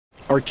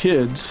Our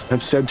kids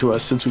have said to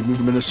us since we moved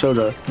to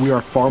Minnesota, we are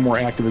far more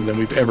active than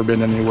we've ever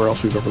been anywhere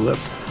else we've ever lived.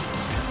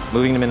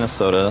 Moving to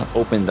Minnesota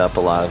opened up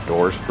a lot of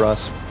doors for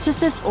us. Just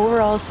this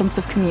overall sense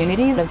of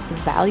community, of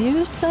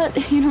values that,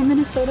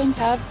 Minnesotans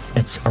have.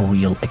 It's a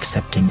real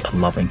accepting,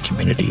 loving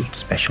community,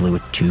 especially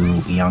with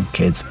 2 young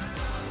kids.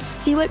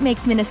 See what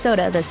makes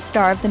Minnesota the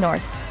star of the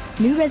North.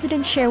 New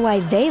residents share why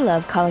they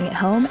love calling it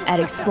home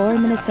at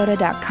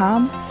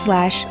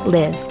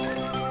exploreminnesota.com/live.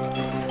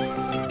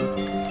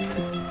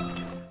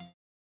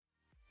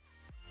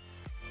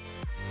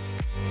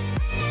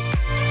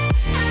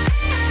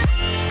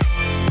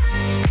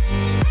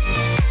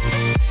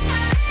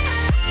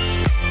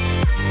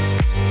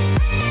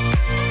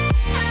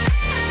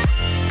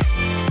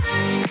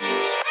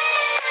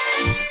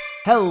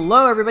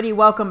 Hello, everybody.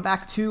 Welcome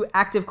back to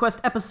Active Quest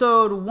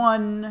episode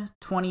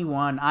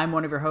 121. I'm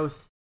one of your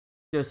hosts,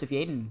 Joseph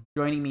Yaden.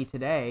 Joining me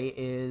today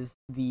is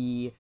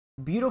the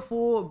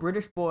beautiful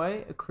British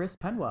boy, Chris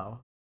Penwell.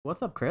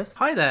 What's up, Chris?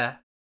 Hi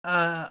there.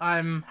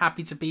 I'm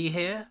happy to be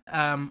here.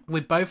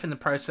 We're both in the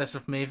process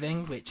of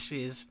moving, which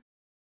is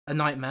a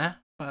nightmare.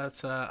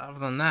 But other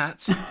than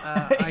that,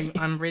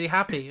 I'm really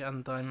happy,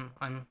 and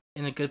I'm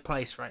in a good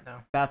place right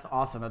now. That's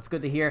awesome. That's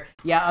good to hear.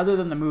 Yeah, other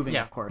than the moving,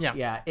 of course.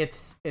 Yeah,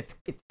 it's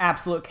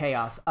absolute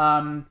chaos.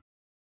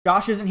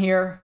 Josh isn't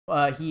here.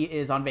 He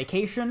is on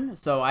vacation,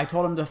 so I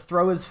told him to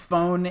throw his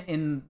phone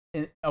in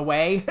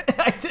away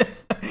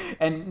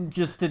and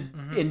just to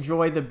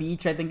enjoy the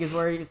beach, I think is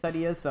where he said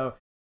he is. So,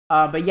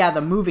 but yeah,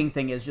 the moving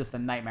thing is just a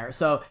nightmare.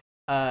 So,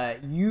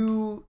 have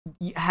you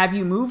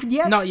moved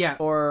yet? Not yet.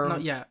 Or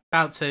not yet.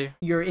 About to.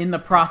 You're in the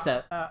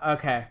process.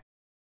 Okay.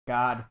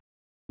 God.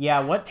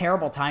 Yeah, what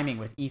terrible timing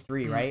with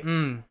E3, right?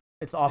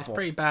 It's awful. It's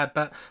pretty bad,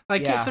 but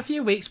it's a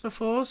few weeks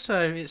before,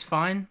 so it's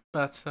fine.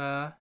 But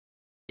yeah.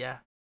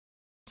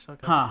 So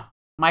good. Huh.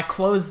 My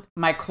close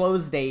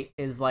date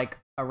is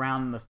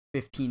around the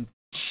 15th.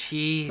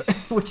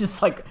 Jeez. Which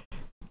is yeah,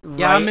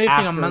 I'm moving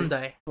on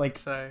Monday.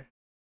 So.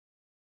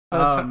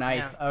 Oh,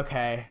 nice. Yeah.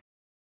 Okay.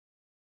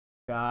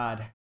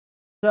 God.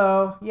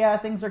 So, yeah,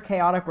 things are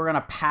chaotic. We're going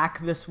to pack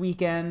this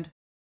weekend.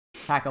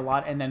 Pack a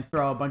lot and then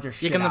throw a bunch of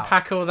shit You're going to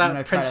pack all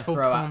that principal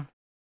porn?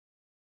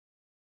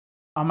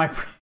 On my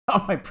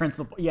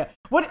principal. Yeah.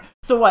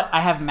 So what? I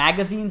have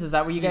magazines? Is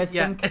that what you guys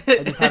think? I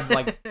just have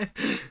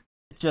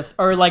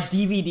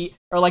DVD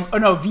or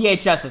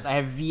VHSs. I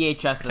have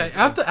VHSs. Okay.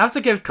 I have to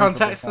give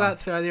context to that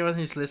to anyone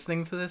who's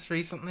listening to this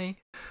recently.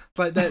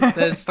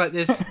 There's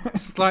this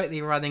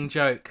slightly running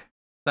joke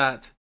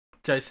that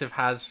Joseph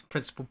has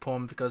principal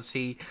porn because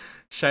he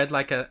showed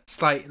a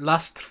slight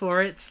lust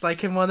for it,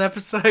 in one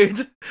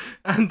episode,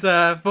 and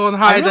Vaughn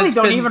Hyde has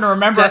don't even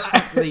remember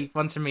desperately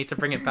wanting me to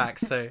bring it back.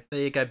 So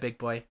there you go, big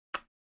boy.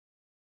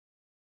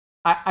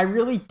 I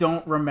really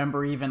don't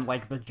remember even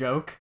the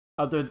joke.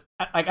 I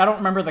don't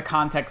remember the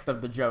context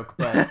of the joke,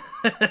 but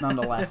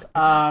nonetheless.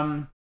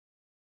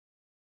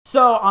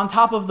 So on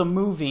top of the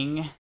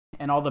moving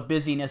and all the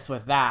busyness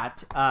with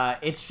that,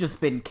 it's just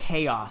been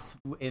chaos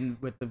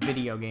with the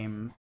video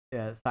game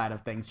side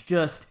of things.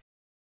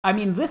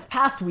 This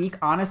past week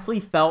honestly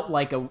felt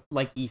like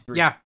E3.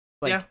 Yeah.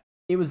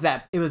 It was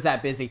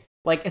that busy.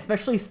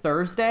 Especially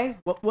Thursday.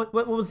 What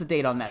was the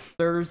date on that?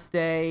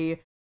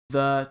 Thursday,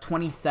 the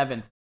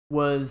 27th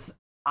was.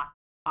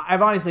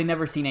 I've honestly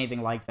never seen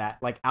anything like that.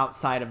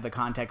 Outside of the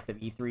context of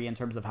E3 in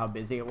terms of how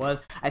busy it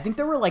was. I think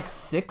there were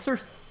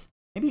 6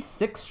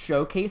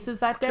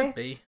 showcases that day. Could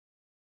be.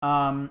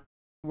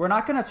 We're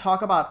not going to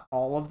talk about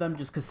all of them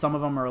just because some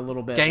of them are a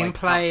little bit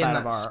gameplay, outside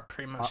and that's of our,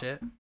 pretty much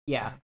it.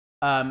 Yeah.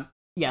 Some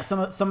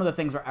of the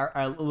things are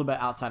a little bit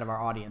outside of our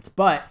audience,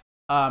 but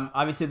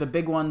obviously the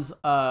big ones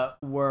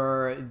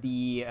were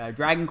the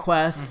Dragon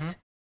Quest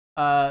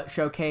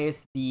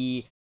showcase,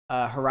 the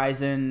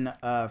Horizon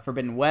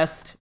Forbidden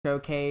West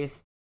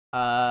showcase.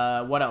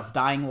 What else?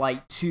 Dying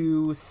Light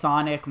 2,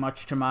 Sonic,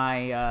 much to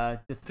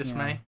my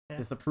dismay,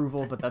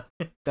 disapproval, but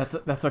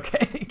that's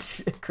okay.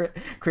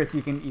 Chris,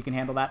 you can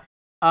handle that.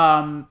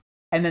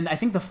 And then I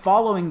think the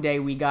following day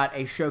we got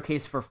a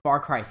showcase for Far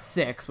Cry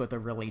 6 with a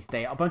release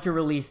date, a bunch of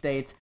release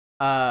dates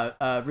for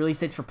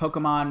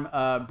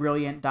Pokemon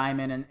Brilliant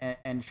Diamond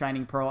and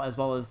Shining Pearl, as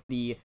well as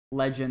the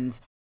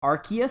Legends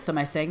Arceus. Am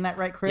I saying that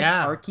right, Chris?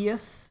 Yeah. Arceus?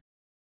 Is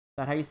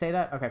that how you say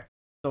that? Okay,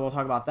 so we'll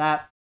talk about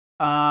that.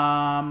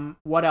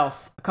 What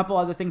else? A couple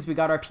other things. We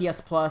got our PS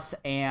Plus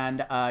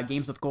and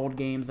Games with Gold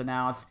games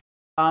announced.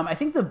 I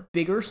think the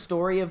bigger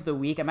story of the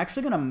week, I'm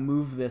actually going to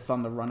move this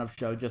on the run of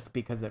show just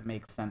because it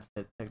makes sense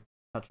to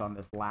touch on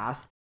this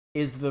last,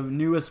 is the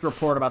newest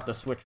report about the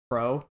Switch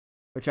Pro,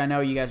 which I know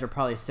you guys are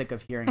probably sick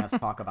of hearing us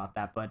talk about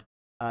that, but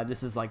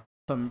this is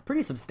some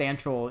pretty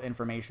substantial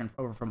information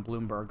over from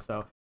Bloomberg,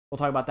 so we'll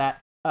talk about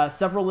that.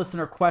 Several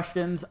listener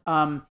questions.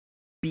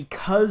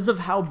 Because of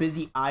how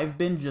busy I've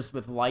been just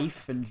with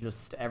life and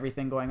just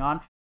everything going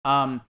on,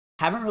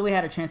 haven't really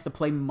had a chance to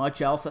play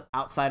much else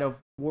outside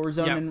of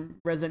Warzone and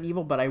Resident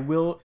Evil, but I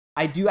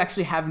do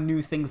actually have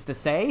new things to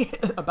say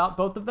about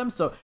both of them,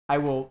 so I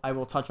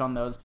will touch on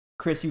those.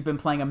 Chris, you've been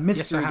playing a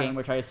mystery game,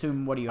 which I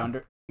assume,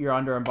 you're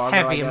under embargo,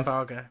 Heavy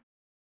embargo.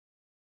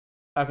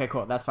 Okay,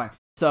 cool. That's fine.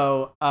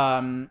 So,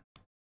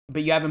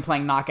 but you have been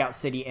playing Knockout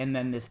City and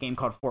then this game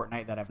called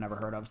Fortnite that I've never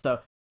heard of. So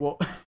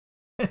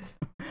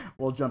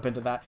we'll jump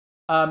into that.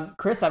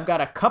 Chris, I've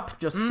got a cup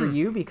just for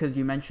you because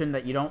you mentioned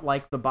that you don't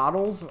like the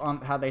bottles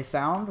on how they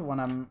sound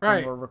when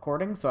we're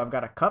recording. So I've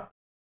got a cup.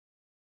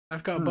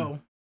 I've got a bottle.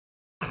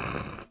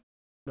 Got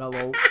a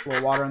little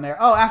water in there.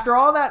 Oh, after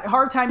all that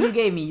hard time you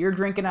gave me, you're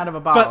drinking out of a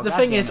bottle. But the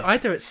thing is, I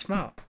do it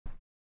smart.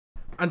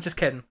 I'm just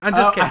kidding.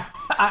 kidding.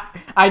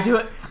 I do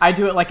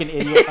it like an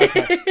idiot.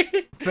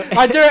 Okay.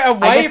 I do it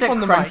away from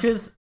the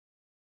crunches. Mic.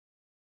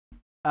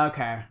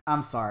 Okay,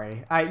 I'm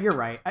sorry. You're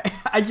right.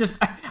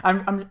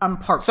 I'm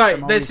part.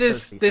 Sorry, this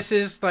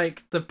is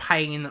like the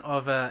pain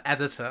of an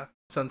editor.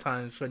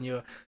 Sometimes when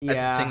you're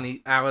editing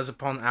the hours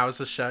upon hours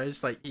of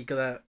shows, like you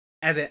gotta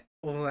edit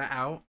all that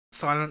out,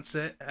 silence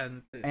it,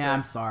 and it's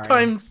I'm sorry.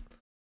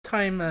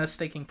 Time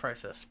staking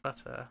process,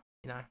 but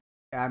you know,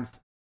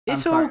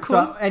 it's all sorry. cool.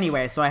 So,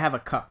 anyway, so I have a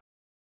cup.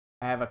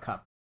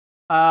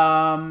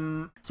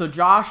 So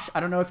Josh, I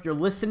don't know if you're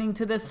listening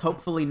to this.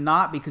 Hopefully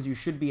not, because you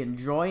should be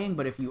enjoying.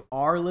 But if you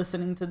are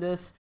listening to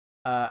this,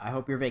 I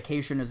hope your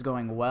vacation is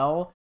going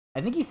well.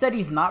 I think he said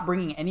he's not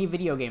bringing any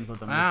video games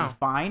with him, which is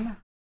fine.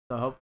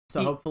 So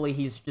hopefully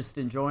he's just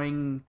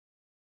enjoying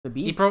the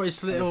beach. He brought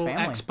his little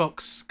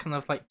Xbox kind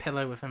of like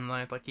pillow with him,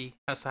 though. Like he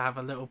has to have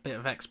a little bit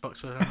of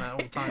Xbox with him at all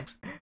times.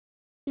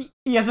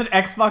 He has an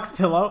Xbox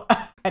pillow.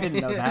 I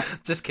didn't know that.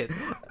 Just kidding.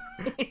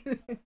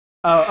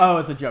 Oh,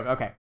 it's a joke.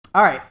 Okay.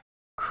 All right.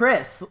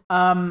 Chris,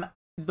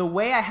 the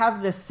way I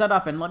have this set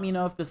up, and let me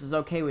know if this is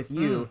okay with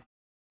you.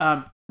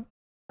 I'd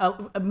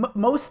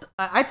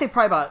say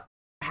probably about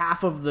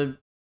half of the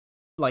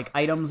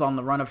items on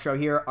the run of show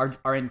here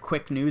are in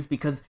quick news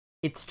because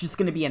it's just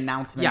going to be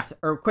announcements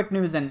or quick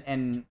news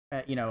and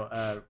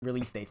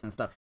release dates and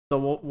stuff.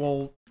 So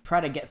we'll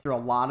try to get through a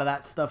lot of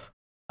that stuff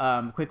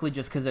quickly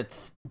just because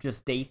it's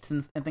just dates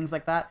and things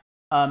like that.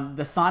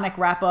 The Sonic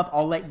wrap up,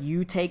 I'll let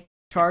you take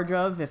charge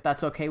of if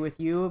that's okay with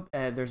you.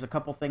 There's a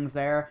couple things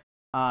there,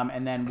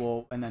 and then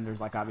there's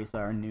obviously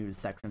our news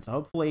section. So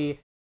hopefully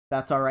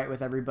that's all right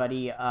with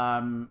everybody.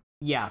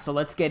 So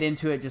let's get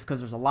into it just because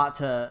there's a lot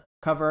to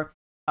cover.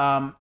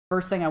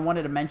 First thing I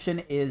wanted to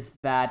mention is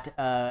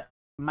that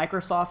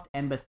Microsoft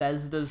and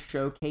Bethesda's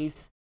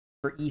showcase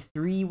for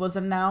E3 was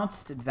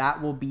announced.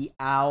 That will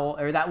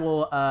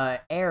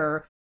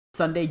air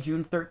Sunday,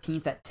 June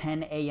 13th at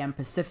 10 a.m.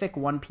 Pacific,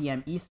 1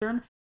 p.m.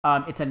 Eastern.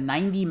 It's a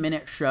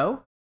 90-minute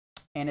show.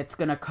 And it's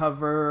going to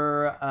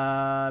cover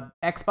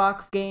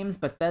Xbox games,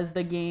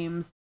 Bethesda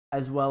games,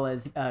 as well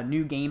as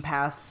new Game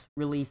Pass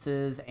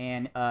releases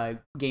and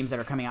games that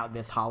are coming out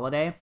this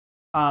holiday.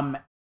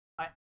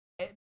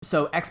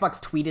 So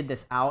Xbox tweeted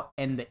this out,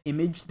 and the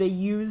image they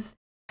use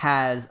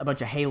has a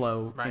bunch of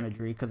Halo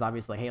imagery, because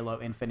obviously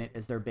Halo Infinite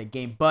is their big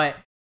game. But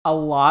a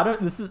lot of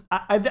this is,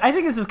 I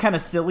think this is kind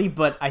of silly,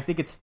 but I think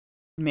it's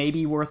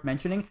maybe worth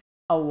mentioning.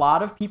 A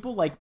lot of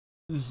people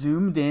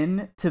zoomed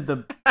in to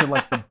the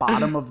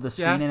bottom of the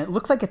screen, and it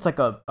looks like it's like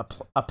a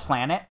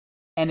planet,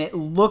 and it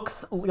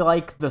looks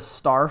like the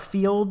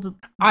Starfield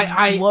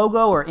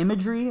logo or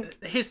imagery.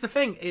 Here's the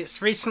thing: it's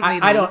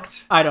recently I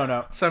don't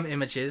know some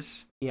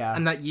images,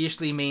 and that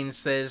usually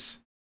means there's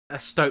a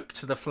stoke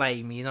to the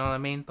flame. You know what I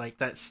mean?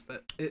 Like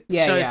it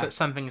shows that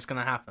something's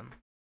gonna happen.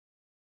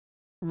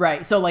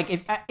 Right. So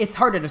it's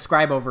hard to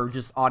describe over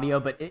just audio,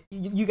 but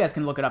you guys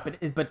can look it up.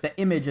 But the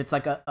image, it's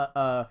like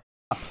a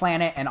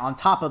planet, and on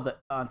top of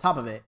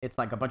it, it's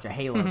like a bunch of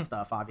Halo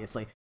stuff,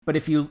 obviously.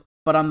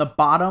 But on the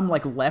bottom,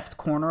 left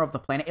corner of the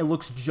planet, it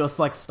looks just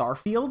like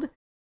Starfield,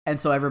 and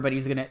so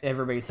everybody's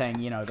saying,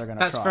 they're gonna.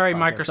 That's very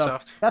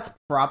Microsoft. So that's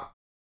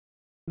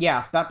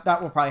Yeah,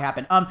 that will probably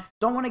happen.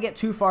 Don't want to get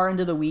too far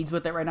into the weeds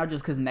with it right now,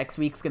 just because next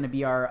week's gonna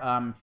be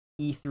our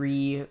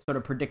E3 sort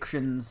of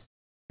predictions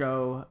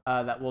show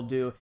that we'll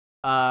do.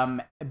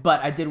 But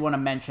I did want to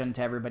mention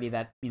to everybody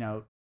that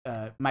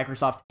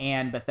Microsoft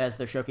and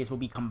Bethesda showcase will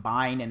be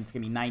combined, and it's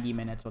gonna be 90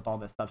 minutes with all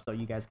this stuff, so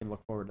you guys can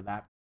look forward to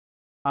that.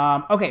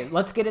 Okay,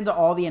 let's get into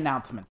all the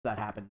announcements that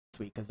happened this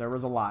week, because there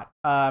was a lot.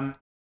 There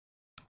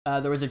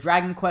was a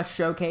Dragon Quest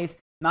showcase.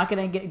 Not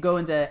gonna go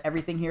into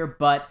everything here,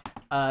 but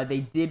Square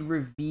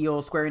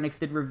Enix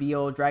did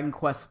reveal Dragon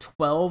Quest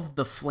 12: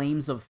 The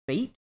Flames of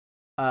Fate.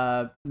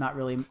 Not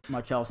really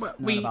much else.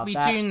 We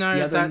do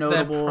know that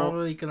they're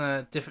probably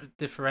gonna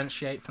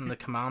differentiate from the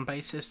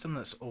command-based system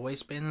that's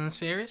always been in the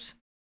series.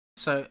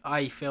 So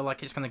I feel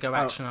like it's gonna go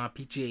action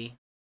RPG.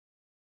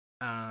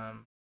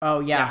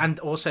 And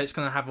also it's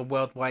gonna have a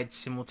worldwide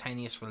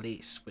simultaneous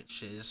release,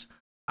 which is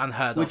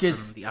unheard of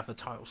from the other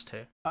titles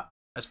too,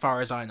 as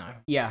far as I know.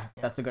 Yeah,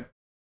 that's a good.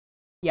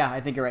 Yeah,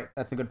 I think you're right.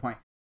 That's a good point.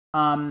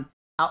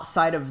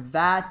 Outside of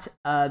that,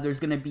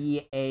 there's going to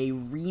be a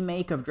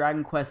remake of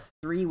Dragon Quest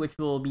III, which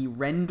will be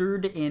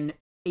rendered in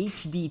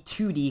HD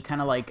 2D,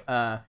 kind of like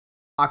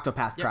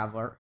Octopath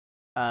Traveler.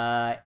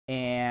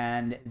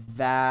 And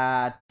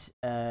that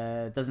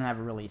doesn't have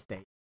a release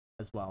date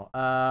as well.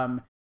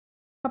 A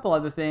couple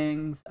other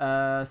things.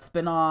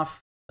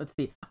 Spin-off. Let's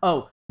see.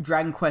 Oh,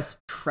 Dragon Quest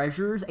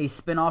Treasures, a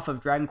spin-off of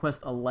Dragon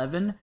Quest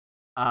XI.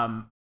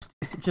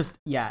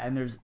 and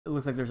it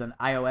looks like there's an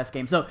iOS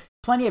game. So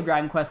plenty of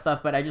Dragon Quest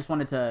stuff, but I just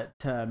wanted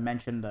to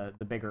mention the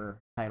bigger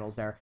titles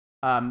there.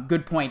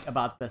 Good point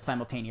about the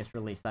simultaneous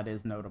release. That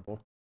is notable.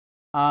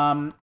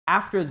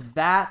 After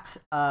that,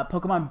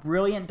 Pokemon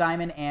Brilliant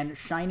Diamond and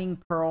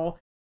Shining Pearl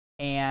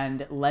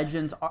and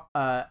Legends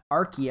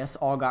Arceus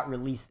all got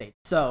release dates.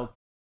 So,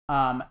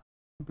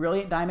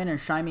 Brilliant Diamond and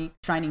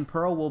Shining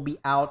Pearl will be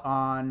out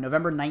on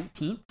November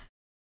 19th,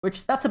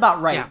 which that's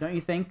about right, don't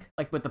you think?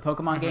 Like with the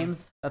Pokemon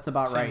games, that's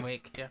about Same right.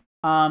 Week, yeah.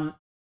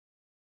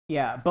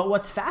 Yeah, but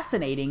what's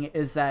fascinating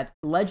is that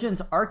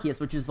Legends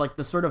Arceus, which is like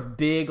the sort of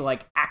big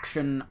like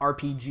action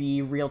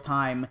RPG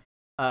real-time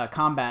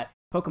combat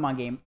Pokemon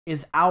game,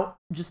 is out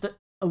just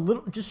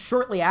just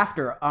shortly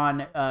after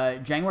on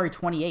January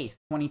 28th,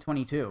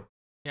 2022.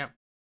 Yep.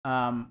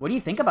 What do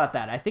you think about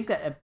that? I think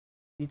that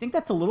do you think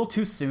that's a little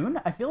too soon?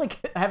 I feel like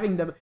having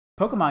the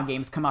Pokemon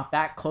games come out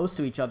that close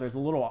to each other is a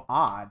little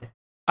odd.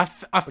 I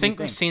think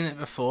we've seen it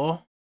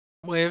before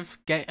with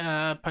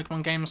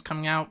Pokemon games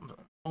coming out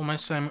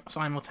almost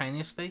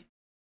simultaneously.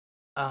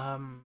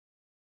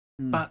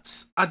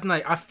 But I don't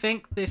know. I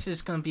think this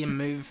is going to be a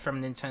move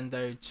from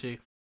Nintendo to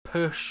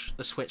push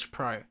the Switch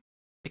Pro,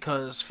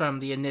 because from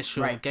the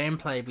initial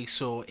gameplay we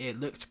saw, it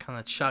looked kind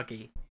of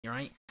chuggy,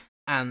 right?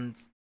 And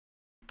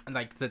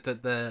like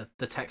the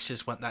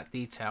textures weren't that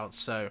detailed.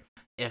 So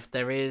if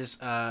there is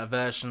a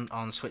version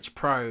on Switch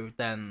Pro,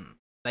 then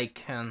they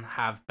can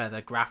have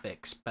better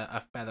graphics, but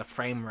a better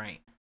frame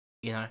rate,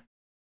 you know.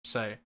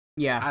 So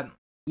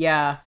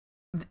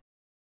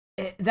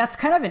that's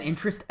kind of an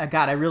interest.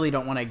 God, I really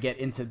don't want to get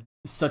into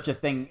such a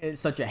thing,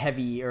 such a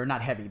heavy, or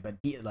not heavy, but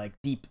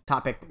deep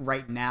topic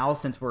right now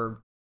since we're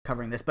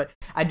covering this. But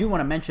I do want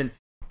to mention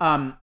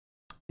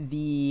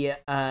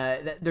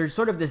there's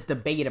sort of this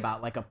debate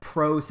about like a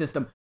pro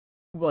system.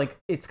 Like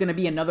it's going to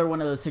be another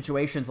one of those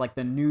situations like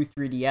the new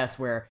 3DS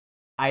where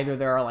either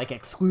there are like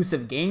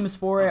exclusive games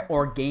for it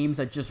or games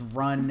that just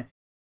run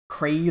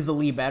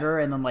crazily better,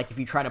 and then like if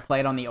you try to play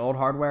it on the old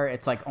hardware,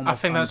 it's like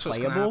almost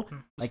unplayable.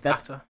 Like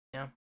that's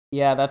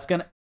that's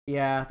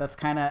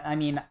kind of, I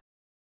mean,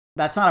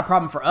 that's not a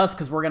problem for us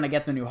because we're gonna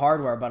get the new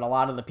hardware, but a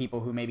lot of the people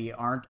who maybe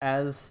aren't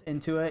as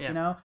into it, you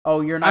know,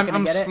 you're not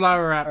gonna get it. I'm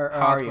slower at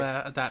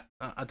hardware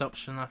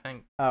adoption, I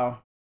think.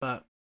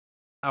 But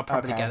I'll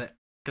probably get it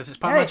because it's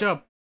part of my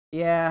job.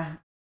 Yeah.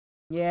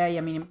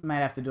 I mean, you might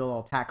have to do a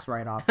little tax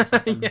write-off or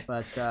something,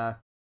 but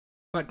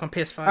like my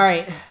PS5. All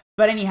right,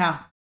 but anyhow,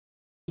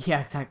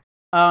 exactly.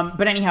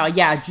 But anyhow,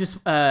 just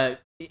I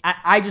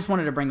just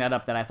wanted to bring that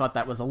up, that I thought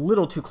that was a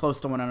little too close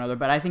to one another,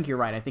 but I think you're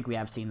right. I think we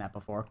have seen that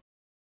before.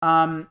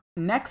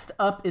 Next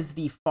up is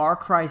the Far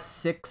Cry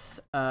 6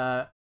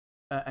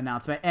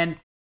 announcement, and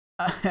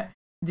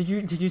did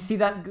you see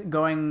that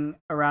going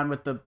around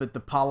with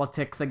the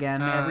politics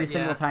again? Every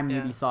single time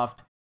Ubisoft.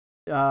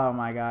 Oh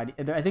my God!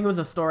 I think it was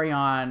a story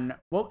on.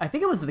 Well, I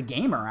think it was The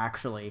Gamer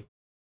actually. If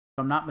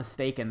I'm not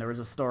mistaken, there was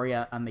a story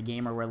on The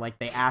Gamer where like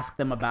they asked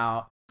them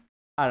about,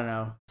 I don't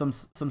know,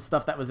 some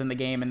stuff that was in the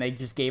game, and they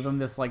just gave them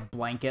this like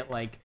blanket,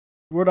 like,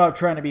 we're not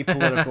trying to be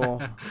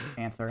political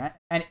answer.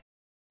 And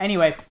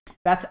anyway,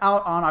 that's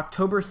out on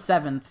October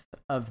 7th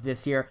of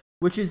this year,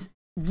 which is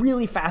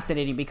really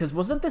fascinating because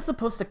wasn't this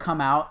supposed to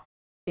come out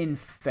in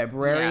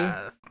February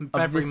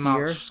of this March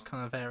year?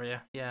 Kind of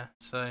area, yeah.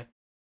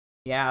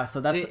 So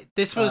that's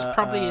this was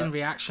probably in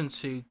reaction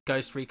to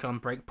Ghost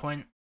Recon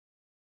Breakpoint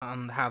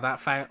and how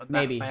that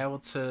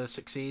failed to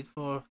succeed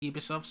for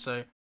Ubisoft.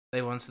 So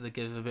they wanted to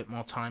give a bit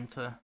more time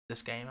to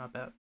this game, I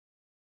bet.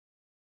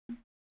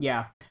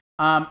 Yeah.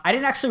 I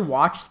didn't actually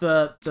watch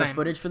the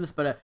footage for this,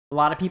 but a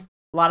lot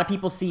of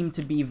people seem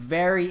to be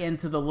very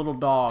into the little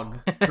dog,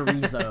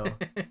 Chorizo.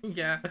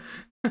 Yeah.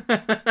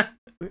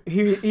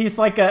 he's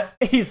like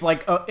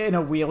in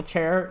a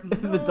wheelchair.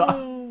 No. The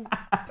dog.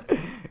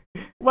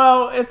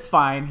 Well, it's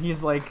fine.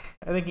 He's like,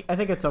 I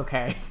think it's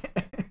okay.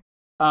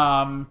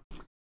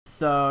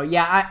 So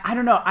yeah, I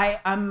don't know.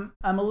 I'm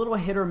a little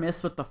hit or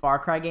miss with the Far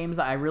Cry games.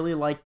 I really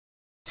like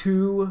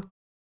 2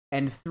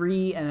 and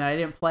 3, and I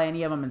didn't play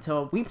any of them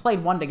until we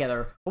played 1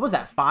 together. What was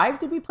that? 5?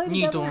 Did we play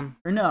together? New Dawn.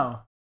 Or no?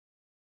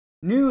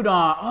 New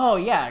Dawn. Oh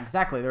yeah,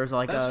 exactly. There's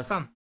like that's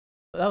fun.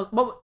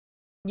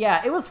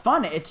 Yeah, it was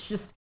fun. It's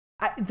just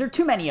there are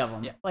too many of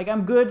them. Yeah. Like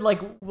I'm good.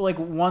 Like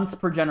once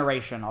per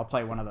generation, I'll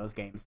play one of those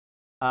games.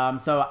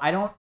 So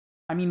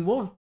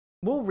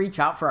we'll reach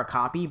out for a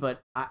copy,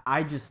 but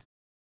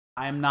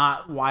I'm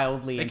not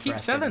wildly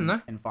interested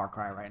in Far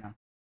Cry right now.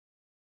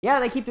 Yeah,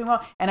 they keep doing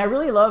well. And I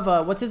really love,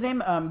 what's his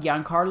name?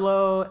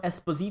 Giancarlo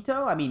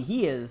Esposito. I mean,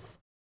 he is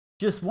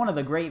just one of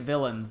the great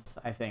villains,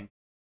 I think,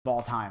 of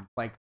all time.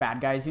 Like,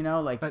 bad guys, you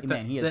know? Like,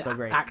 man, he is so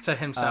great. Actor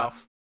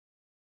himself.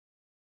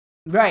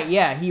 Right,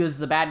 yeah. He was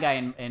the bad guy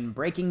in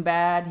Breaking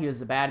Bad. He was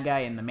the bad guy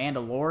in The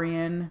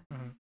Mandalorian.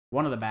 Mm-hmm.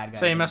 One of the bad guys.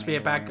 So he must be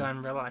a bad guy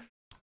in real life.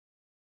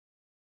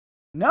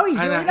 No,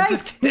 he's really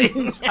nice.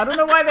 I don't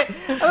know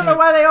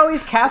why they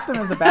always cast him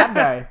as a bad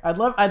guy.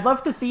 I'd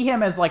love to see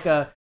him as like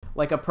a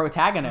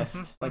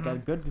protagonist, like a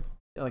good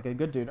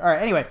dude. All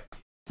right, anyway.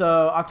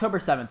 So October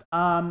 7th.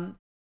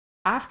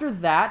 after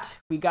that,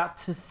 we got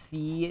to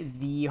see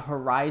the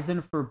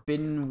Horizon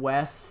Forbidden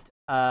West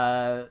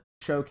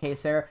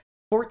showcase there.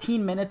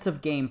 14 minutes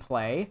of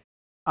gameplay.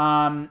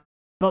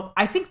 But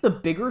I think the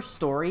bigger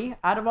story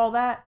out of all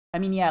that, I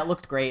mean, yeah, it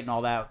looked great and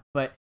all that,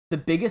 but the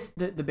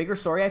bigger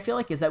story I feel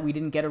like is that we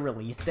didn't get a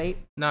release date.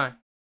 No.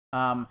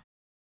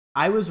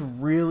 I was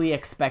really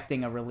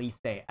expecting a release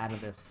date out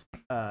of this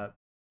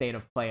State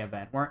of Play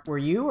event. Were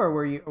you, or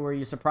were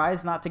you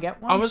surprised not to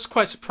get one? I was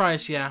quite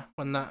surprised, yeah,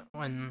 when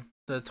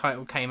the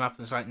title came up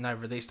and it's like no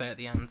release date at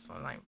the end. So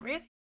I'm like,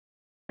 really?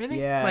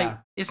 Yeah. Like,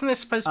 isn't this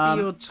supposed to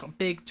be your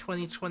big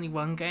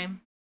 2021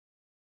 game?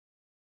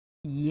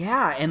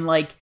 Yeah, and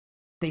like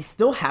they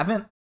still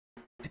haven't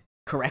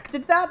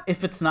corrected that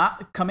if it's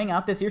not coming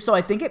out this year. So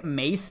I think it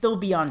may still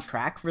be on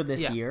track for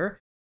this year.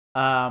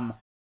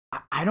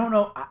 I don't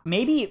know.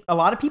 Maybe a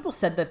lot of people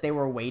said that they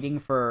were waiting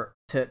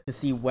to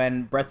see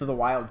when Breath of the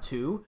Wild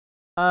 2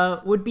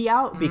 would be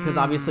out, because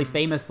obviously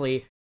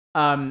famously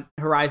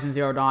Horizon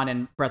Zero Dawn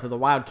and Breath of the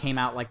Wild came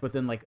out like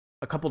within like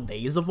a couple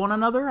days of one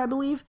another, I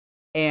believe.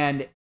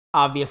 And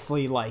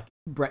obviously like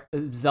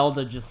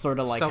Zelda just sort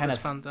of like kind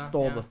of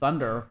stole the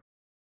thunder.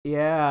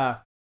 Yeah.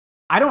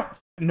 I don't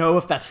know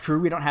if that's true.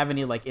 We don't have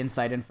any like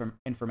inside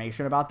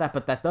information about that,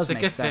 but that does make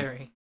sense. It's a good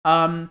theory.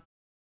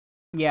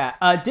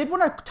 Yeah. Did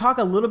want to talk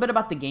a little bit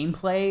about the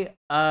gameplay.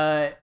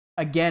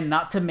 Again,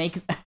 not to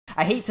make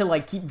I hate to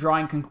like keep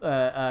drawing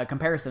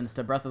comparisons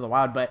to Breath of the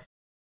Wild, but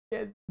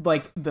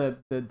like the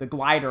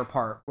glider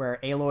part where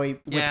Aloy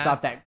whips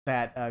out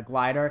that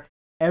glider.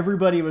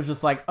 Everybody was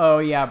just like, "Oh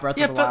yeah, Breath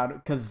of the Wild,"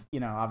 because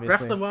obviously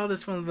Breath of the Wild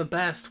is one of the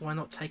best. Why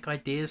not take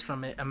ideas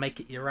from it and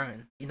make it your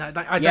own?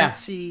 I don't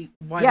see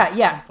why that's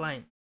a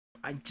complaint.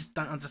 I just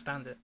don't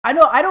understand it. I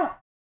know.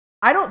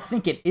 I don't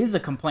think it is a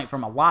complaint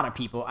from a lot of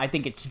people. I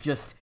think it's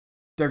just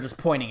they're just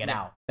pointing it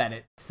out that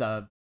it's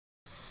a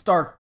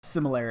stark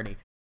similarity.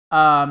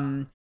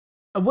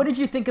 What did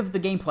you think of the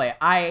gameplay?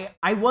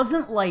 I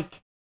wasn't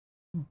like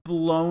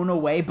blown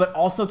away, but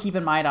also keep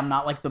in mind I'm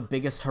not like the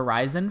biggest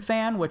Horizon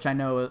fan, which I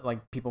know like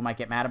people might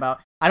get mad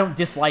about. I don't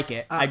dislike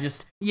it. I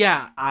just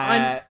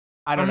I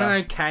don't know. I'm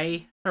an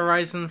okay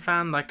Horizon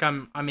fan. Like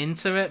I'm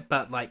into it,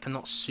 but like I'm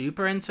not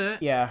super into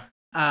it. Yeah.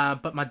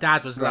 But my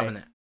dad was loving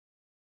it.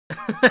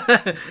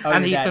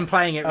 And he's been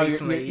playing it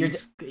recently.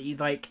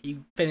 He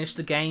finished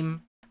the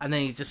game and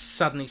then he just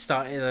suddenly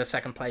started a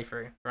second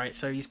playthrough, right?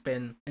 So he's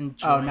been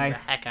enjoying the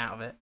heck out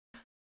of it.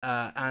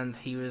 And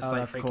he was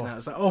like freaking out. I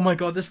was like, "Oh my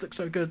god, this looks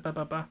so good!" Bah,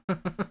 bah, bah.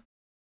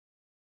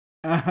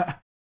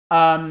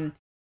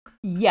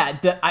 Yeah.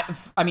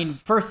 I mean,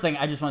 first thing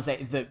I just want to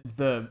say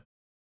the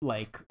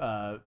like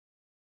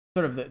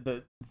sort of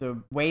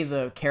the way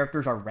the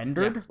characters are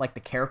rendered, like the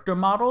character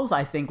models,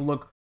 I think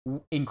look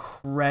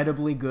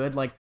incredibly good.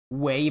 Like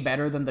way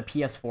better than the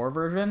PS4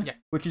 version,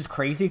 which is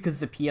crazy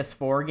because the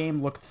PS4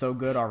 game looked so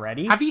good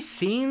already. Have you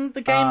seen the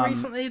game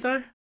recently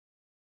though?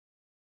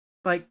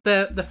 Like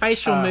the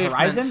facial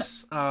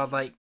movements are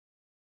like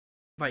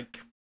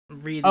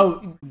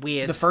really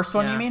weird. The first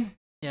one, you mean?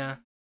 Yeah.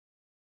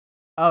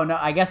 Oh no,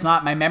 I guess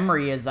not. My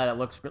memory is that it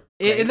looks.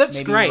 It looks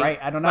Maybe great. You're right.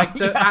 I don't know. Like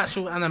the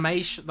actual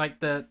animation, like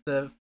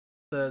the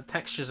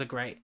textures are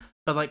great,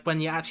 but like when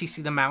you actually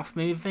see the mouth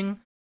moving,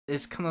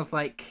 it's kind of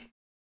like,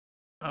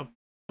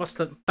 what's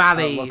the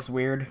valley? It looks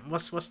weird.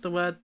 What's the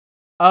word?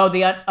 Oh,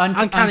 the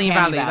uncanny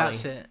valley.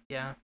 That's it.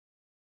 Yeah.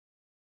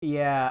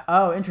 Yeah.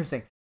 Oh,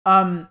 interesting.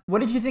 What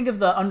did you think of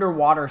the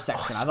underwater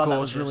section? I thought that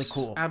was really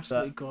cool.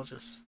 Absolutely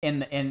gorgeous.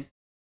 In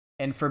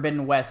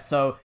Forbidden West,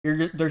 so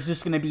there's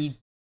just gonna be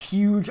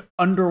huge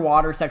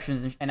underwater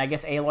sections, and I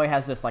guess Aloy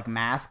has this like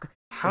mask.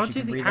 How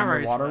do the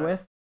arrows work?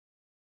 With?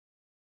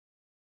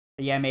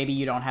 Yeah, maybe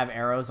you don't have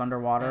arrows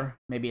underwater.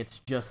 Maybe it's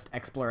just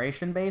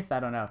exploration based. I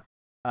don't know.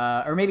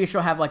 Or maybe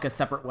she'll have like a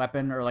separate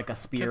weapon or like a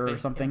spear or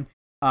something.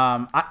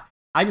 Yeah.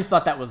 I just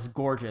thought that was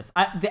gorgeous.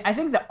 I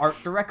think the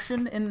art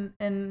direction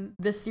in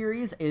this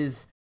series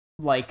is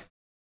like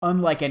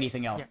unlike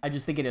anything else. I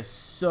just think it is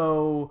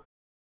so.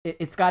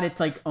 It's got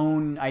its like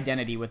own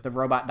identity with the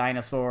robot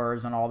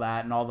dinosaurs and all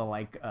that, and all the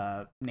like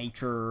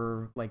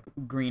nature, like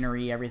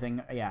greenery,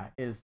 everything. Yeah,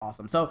 it is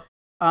awesome. So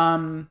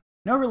no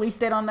release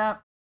date on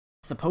that.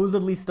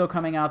 Supposedly still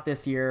coming out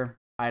this year.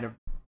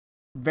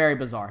 Very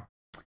bizarre.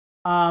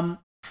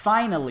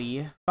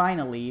 Finally,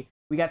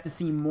 we got to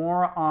see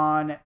more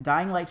on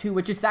Dying Light 2,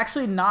 which it's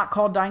actually not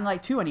called Dying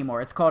Light 2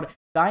 anymore. It's called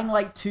Dying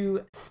Light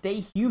 2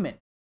 Stay Human.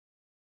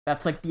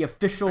 That's like the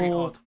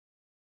official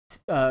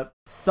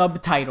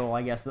subtitle,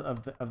 I guess,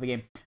 of the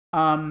game.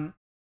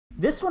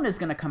 This one is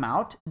going to come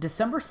out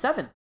December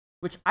 7th,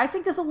 which I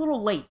think is a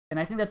little late, and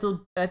I think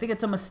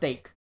it's a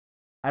mistake.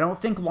 I don't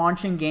think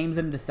launching games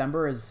in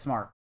December is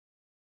smart.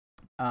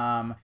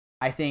 I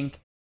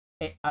think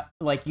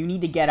like you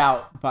need to get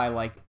out by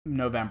like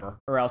November,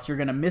 or else you're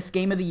gonna miss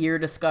Game of the Year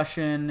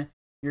discussion.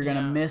 You're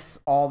gonna miss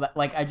all that.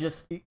 Like I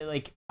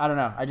don't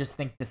know. I just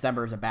think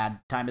December is a bad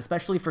time,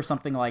 especially for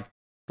something like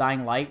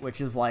Dying Light,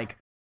 which is like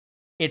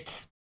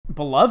it's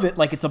beloved.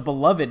 Like it's a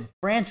beloved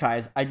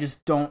franchise. I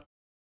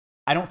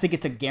I don't think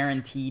it's a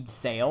guaranteed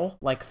sale,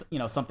 like, you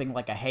know, something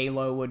like a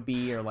Halo would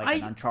be, or like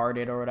an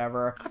Uncharted or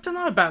whatever. I don't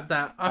know about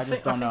that. I just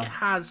think don't know. it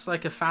has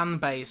like a fan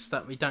base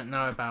that we don't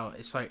know about.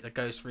 It's like the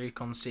Ghost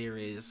Recon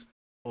series,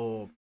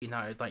 or you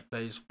know, like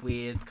those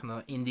weird kind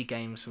of indie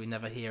games we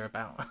never hear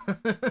about,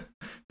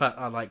 but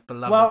are like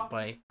beloved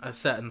by a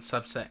certain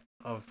subset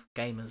of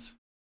gamers.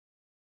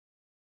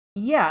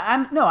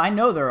 Yeah, I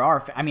know there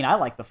are. I mean, I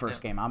like the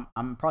first game.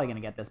 I'm probably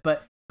gonna get this,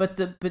 but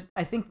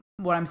I think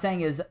what I'm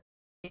saying is,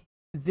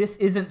 this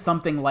isn't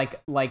something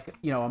like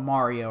you know, a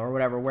Mario or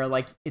whatever, where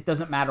like it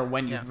doesn't matter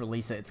when you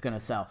release it, it's gonna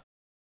sell.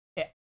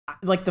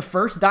 Like the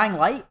first Dying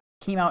Light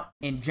came out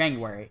in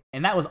January,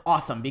 and that was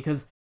awesome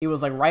because it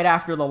was like right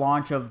after the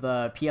launch of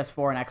the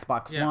PS4 and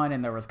Xbox One,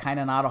 and there was kind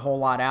of not a whole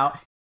lot out,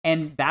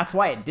 and that's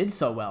why it did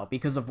so well,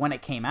 because of when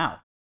it came out.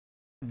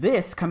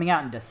 This coming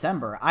out in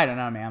December, I don't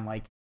know, man.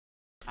 Like,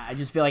 I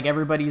just feel like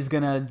everybody's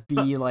gonna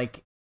be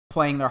like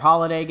playing their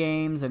holiday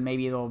games, and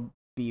maybe they'll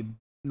be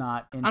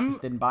not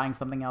interested in buying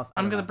something else.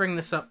 I'm gonna bring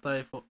this up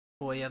though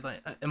for you.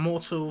 Like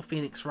Immortal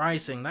Phoenix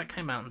Rising, that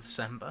came out in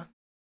December,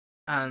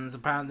 and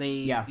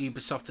apparently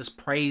Ubisoft has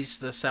praised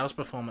the sales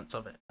performance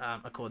of it,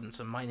 according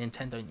to My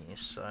Nintendo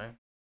News. So,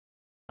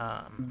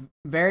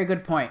 very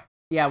good point.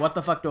 Yeah, what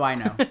the fuck do I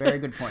know? Very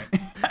good point.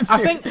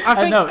 I think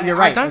no, you're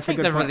right. I don't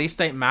think the release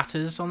date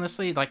matters,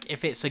 honestly. Like,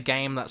 if it's a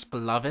game that's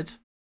beloved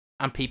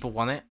and people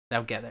want it,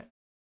 they'll get it.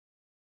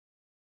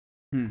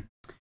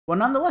 Well,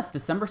 nonetheless,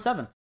 December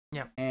 7th.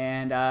 Yeah.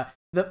 And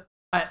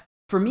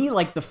for me,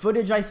 like the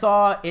footage I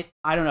saw,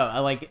 I don't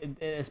know.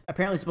 It's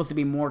apparently supposed to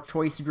be more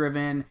choice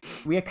driven.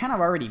 We kind of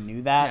already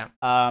knew that.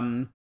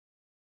 Yeah.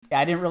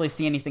 I didn't really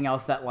see anything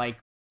else that like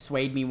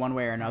swayed me one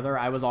way or another.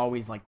 I was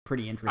always like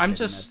pretty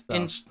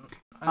interested.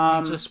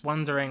 I'm just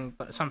wondering.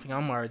 Something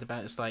I'm worried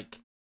about is like,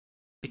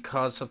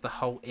 because of the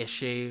whole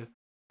issue,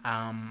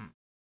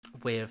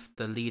 with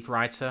the lead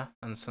writer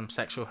and some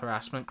sexual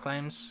harassment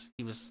claims.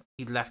 He was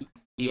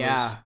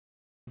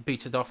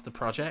booted off the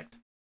project.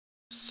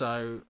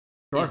 So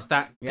is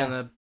that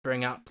gonna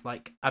bring up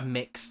like a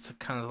mixed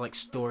kind of like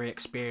story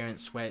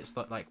experience where it's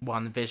not like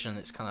one vision,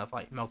 it's kind of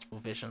like multiple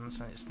visions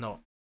and it's not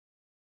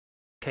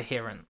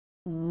coherent?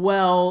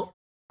 Well,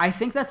 I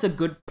think that's a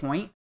good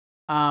point.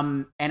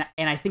 And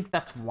I think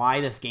that's why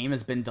this game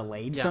has been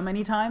delayed so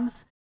many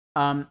times.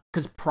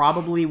 Because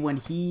probably when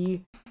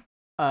he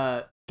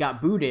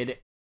got booted,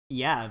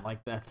 like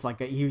that's like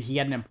he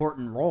had an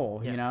important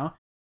role, you know?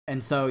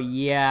 And so,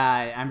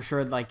 I'm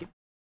sure, like,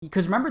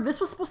 because remember,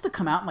 this was supposed to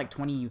come out in like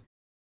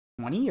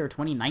 2020 or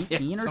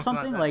 2019 or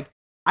something. Like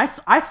I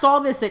saw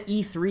this at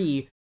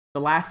E3, the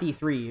last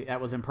E3 that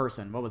was in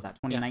person. What was that,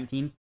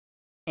 2019?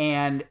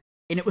 And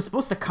it was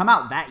supposed to come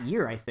out that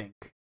year, I think.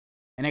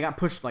 And it got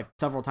pushed like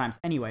several times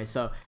anyway.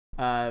 So,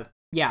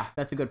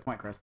 that's a good point,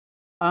 Chris.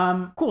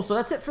 Cool. So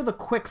that's it for the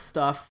quick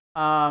stuff.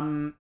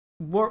 We've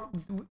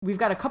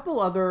got a couple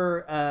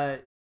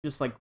other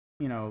just like,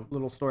 you know,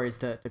 little stories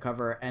to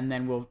cover, and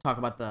then we'll talk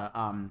about the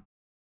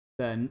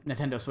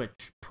Nintendo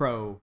Switch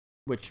Pro,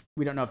 which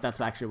we don't know if that's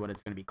actually what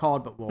it's going to be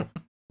called, but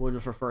we'll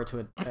just refer to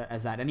it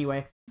as that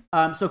anyway.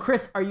 So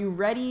Chris, are you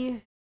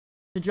ready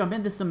to jump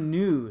into some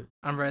news?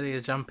 I'm ready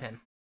to jump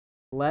in.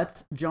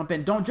 Let's jump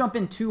in. Don't jump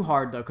in too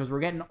hard though, because we're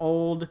getting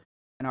old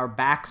and our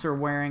backs are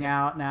wearing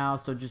out now.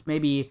 So just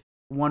maybe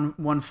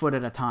one foot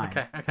at a time.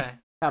 Okay.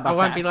 I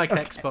won't be like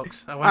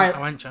Xbox. I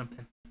won't jump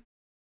in.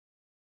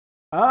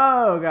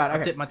 Oh god. Okay.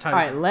 I'll dip my toes. All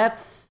right,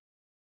 let's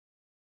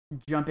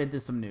jump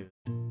into some news.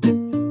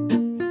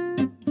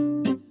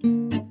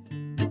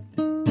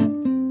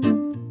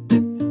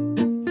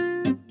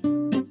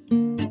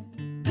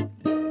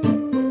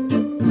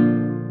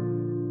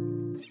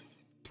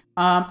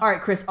 All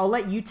right, Chris, I'll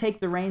let you take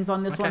the reins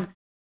on this one.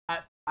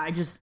 I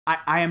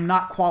am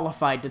not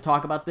qualified to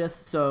talk about this,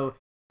 so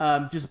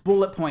just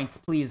bullet points,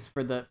 please,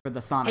 for the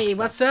Sonic. Hey,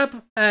 what's up,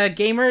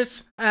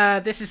 gamers?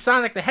 This is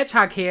Sonic the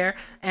Hedgehog here,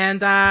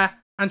 and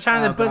I'm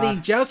trying to bully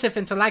Joseph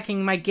into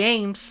liking my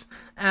games.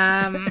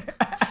 So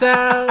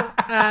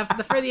for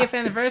the 30th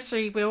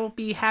anniversary, we'll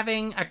be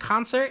having a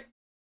concert.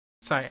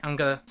 Sorry, I'm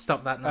gonna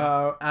stop that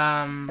now.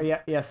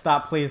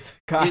 Stop, please.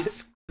 God.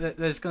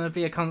 There's gonna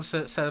be a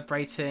concert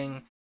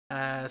celebrating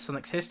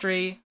Sonic's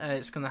history.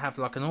 It's gonna have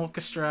like an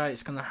orchestra.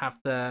 It's gonna have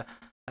the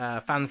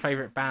fan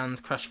favorite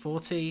band Crush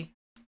 40,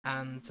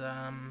 and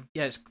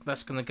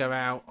that's gonna go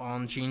out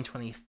on June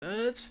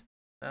 23rd.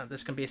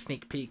 There's gonna be a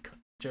sneak peek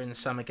during the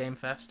Summer Game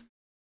Fest.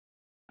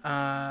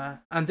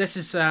 And this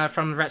is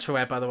from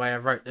Retroware, by the way. I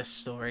wrote this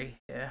story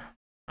here.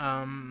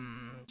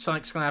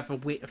 Sonic's gonna have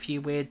a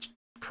few weird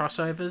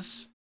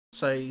crossovers.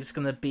 So he's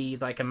gonna be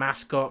like a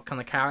mascot kind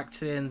of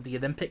character in the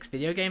Olympics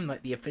video game,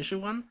 like the official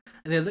one,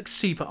 and it looks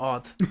super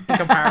odd in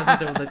comparison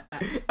to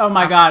all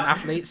the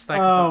athletes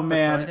like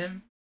beside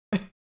him.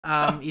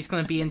 He's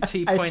gonna be in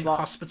 2 Point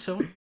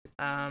Hospital,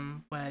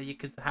 where you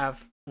could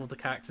have all the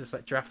characters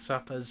like dress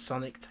up as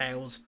Sonic,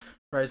 Tails,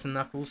 Rose, and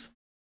Knuckles.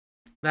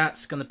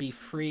 That's gonna be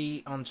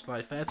free on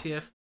July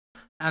 30th,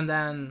 and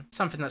then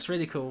something that's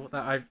really cool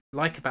that I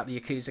like about the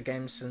Yakuza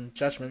games and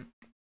Judgment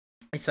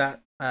is that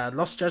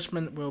Lost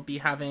Judgment will be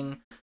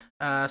having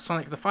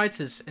Sonic the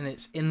Fighters in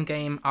its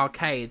in-game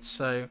arcade.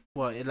 So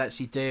what it lets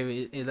you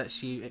do, it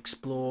lets you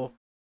explore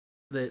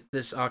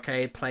this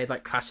arcade, play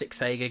like classic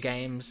Sega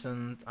games,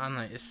 and I don't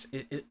know,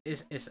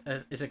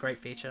 it's a great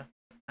feature.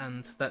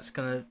 And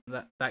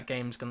that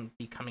game's gonna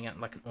be coming out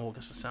in like in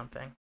August or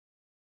something.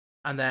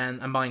 And then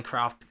a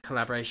Minecraft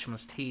collaboration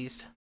was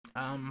teased.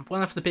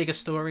 One of the biggest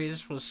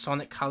stories was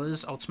Sonic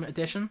Colors Ultimate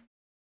Edition.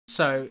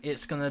 So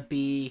it's gonna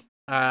be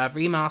a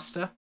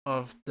remaster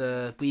of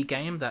the Wii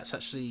game that's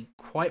actually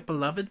quite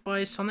beloved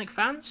by Sonic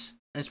fans.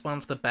 It's one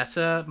of the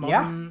better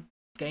modern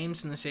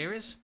games in the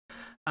series.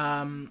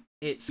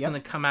 It's going to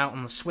come out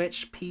on the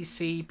Switch,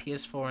 PC,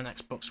 PS4, and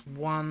Xbox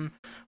One.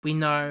 We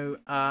know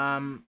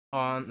on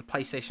the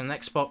PlayStation and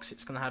Xbox,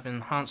 it's going to have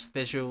enhanced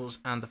visuals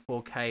and a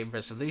 4K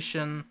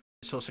resolution.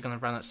 It's also going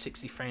to run at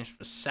 60 frames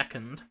per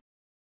second.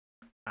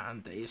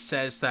 And it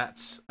says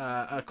that,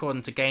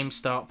 according to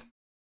GameStop,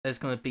 there's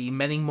going to be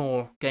many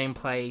more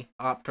gameplay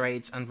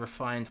upgrades and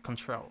refined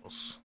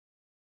controls.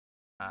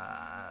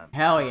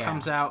 Hell yeah.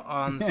 Comes out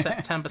on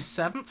September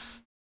 7th.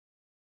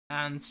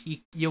 And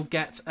you'll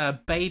get a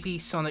baby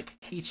Sonic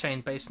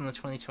keychain based on the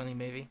 2020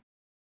 movie.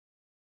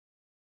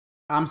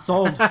 I'm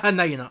sold.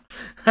 No, you're not.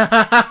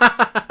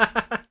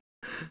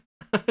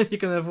 You're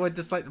going to avoid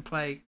this like the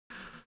plague.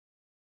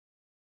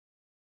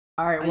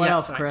 Alright, what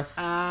else, Chris?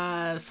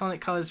 Sonic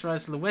Colors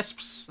Rise of the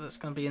Wisps. That's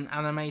going to be an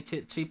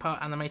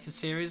two-part animated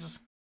series.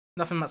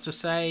 Nothing much to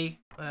say.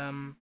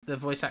 The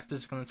voice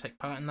actors are going to take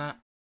part in that.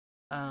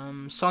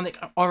 Sonic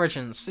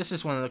Origins. This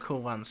is one of the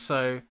cool ones.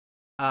 So,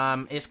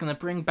 it's going to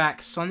bring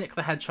back Sonic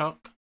the Hedgehog,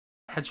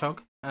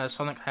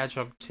 Sonic the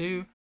Hedgehog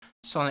 2,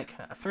 Sonic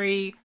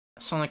 3,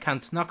 Sonic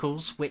and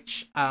Knuckles,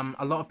 which a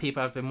lot of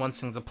people have been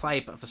wanting to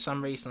play, but for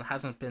some reason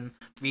hasn't been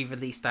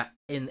re-released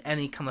in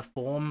any kind of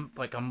form,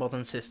 like on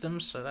modern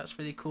systems, so that's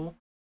really cool.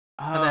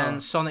 And then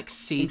Sonic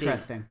CD.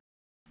 Interesting.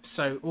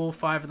 So all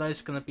 5 of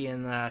those are going to be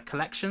in a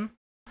collection.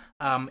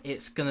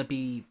 It's going to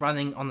be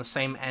running on the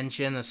same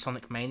engine as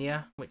Sonic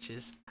Mania, which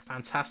is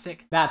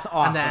fantastic. That's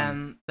awesome. And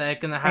then they're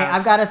going to have... Hey,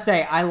 I've got to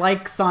say, I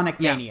like Sonic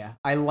Mania.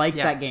 I like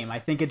that game. I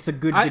think it's a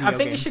good video game. I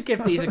think you should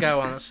give these a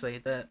go, honestly.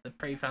 They're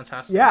pretty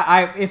fantastic.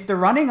 Yeah, if they're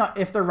running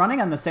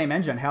on the same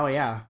engine, hell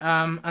yeah.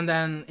 And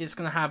then it's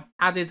going to have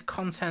added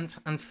content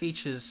and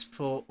features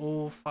for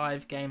all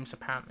 5 games,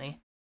 apparently.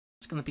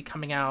 It's going to be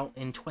coming out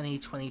in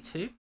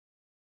 2022.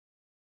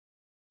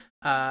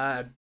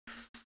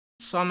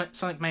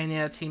 Sonic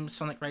Mania, Team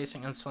Sonic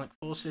Racing, and Sonic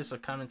Forces are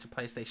coming to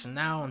PlayStation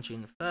Now on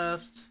June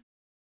 1st.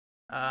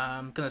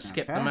 I'm going to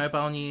skip the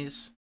mobile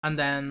news. And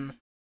then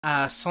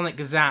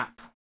Sonic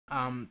Zap.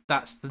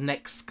 That's the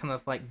next kind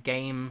of like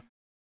game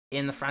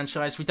in the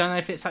franchise. We don't know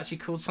if it's actually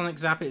called Sonic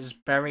Zap. It was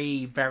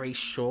very, very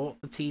short,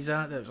 the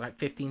teaser. It was like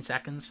 15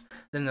 seconds.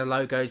 Then the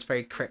logo is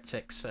very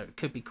cryptic, so it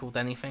could be called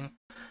anything.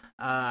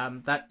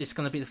 That is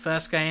going to be the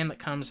first game that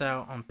comes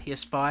out on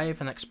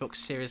PS5 and Xbox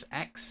Series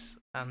X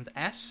and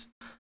S.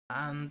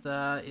 And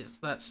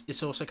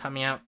it's also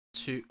coming out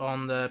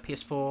on the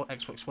PS4,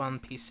 Xbox One,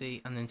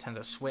 PC, and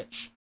Nintendo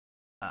Switch.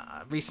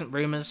 Recent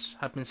rumors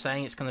have been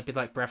saying it's going to be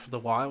like Breath of the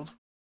Wild,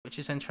 which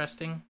is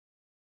interesting.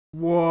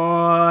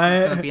 What? So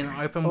it's going to be an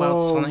open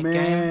world Sonic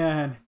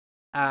game.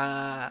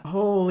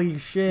 Holy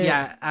shit.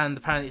 Yeah, and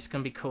apparently it's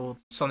going to be called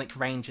Sonic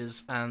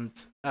Rangers. And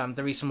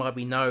the reason why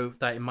we know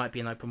that it might be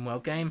an open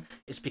world game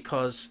is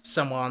because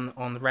someone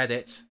on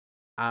Reddit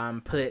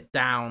put it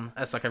down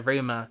as like a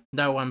rumor.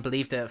 No one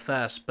believed it at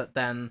first, but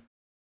then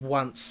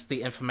once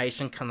the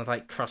information kind of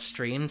like cross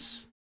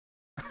streams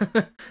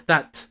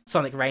that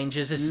Sonic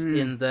Rangers is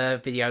in the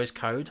video's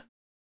code,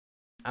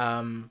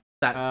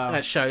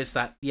 that shows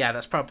that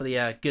that's probably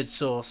a good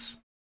source.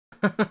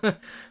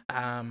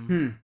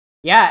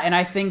 Yeah, and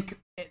I think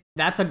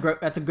that's a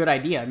good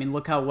idea. I mean,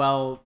 look how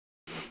well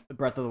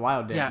Breath of the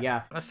Wild did.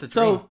 Yeah. That's the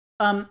dream.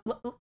 So,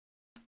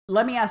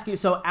 let me ask you.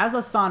 So, as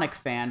a Sonic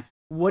fan,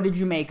 what did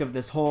you make of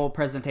this whole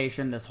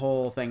presentation, this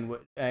whole thing?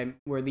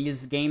 Were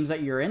these games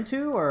that you're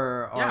into,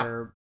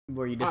 or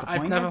were you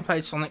disappointed? I've never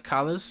played Sonic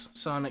Colors,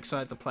 so I'm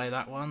excited to play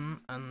that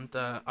one. And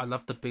I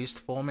love the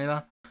boost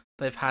formula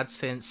they've had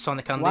since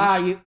Sonic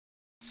Unleashed.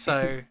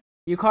 Wow,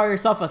 you call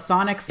yourself a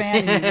Sonic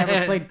fan? You've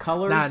never played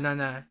Colors?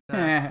 No.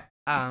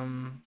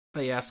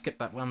 But yeah, I skipped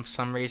that one for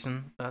some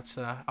reason. But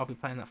I'll be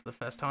playing that for the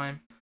first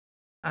time.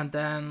 And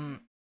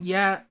then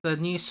the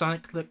new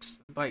Sonic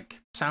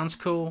sounds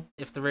cool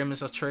if the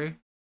rumors are true.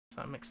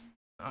 So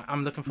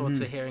I'm looking forward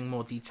to hearing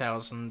more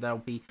details, and there'll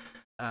be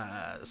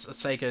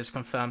Sega has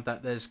confirmed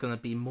that there's going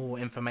to be more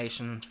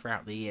information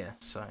throughout the year.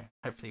 So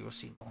hopefully we'll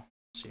see more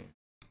soon.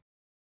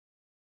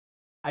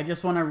 I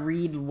just want to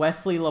read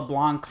Wesley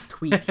LeBlanc's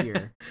tweet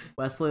here.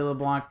 Wesley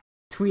LeBlanc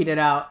tweeted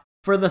out,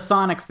 for the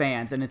Sonic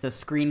fans, and it's a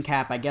screen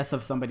cap, I guess,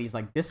 of somebody's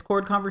like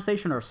Discord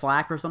conversation or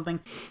Slack or something,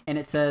 and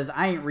it says,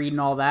 "I ain't reading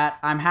all that.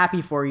 I'm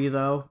happy for you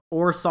though,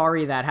 or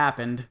sorry that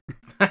happened."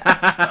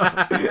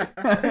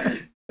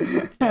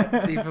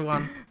 See for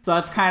one. So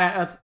that's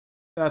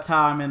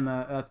how I'm in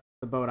that's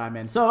the boat I'm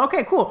in. So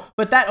okay, cool.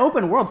 But that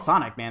open world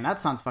Sonic, man, that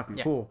sounds fucking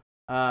cool.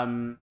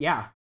 Cool.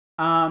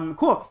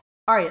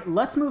 All right,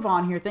 let's move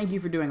on here. Thank you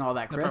for doing all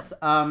that, Chris.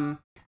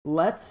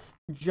 Let's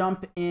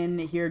jump in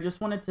here.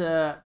 Just wanted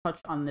to touch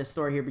on this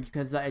story here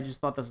because I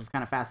just thought this was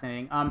kind of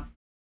fascinating.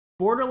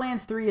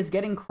 Borderlands 3 is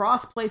getting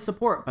cross-play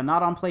support, but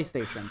not on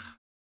PlayStation.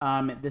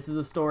 This is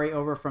a story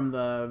over from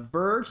The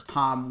Verge.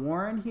 Tom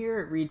Warren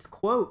here. It reads,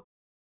 quote,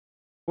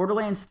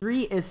 Borderlands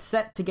 3 is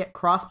set to get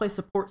cross-play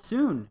support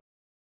soon,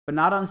 but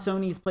not on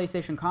Sony's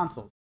PlayStation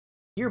consoles.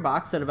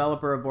 Gearbox, the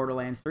developer of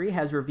Borderlands 3,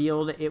 has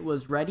revealed it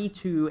was ready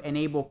to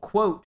enable,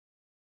 quote,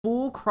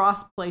 full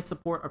cross-play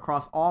support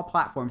across all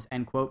platforms,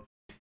 end quote,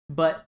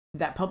 but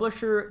that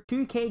publisher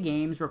 2K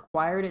Games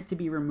required it to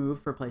be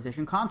removed for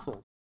PlayStation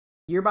consoles.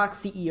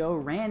 Gearbox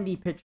CEO Randy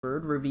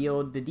Pitchford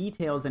revealed the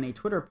details in a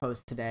Twitter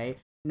post today,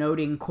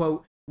 noting,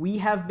 quote, we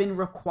have been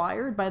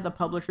required by the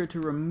publisher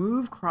to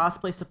remove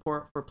cross-play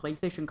support for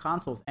PlayStation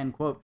consoles, end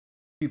quote,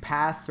 to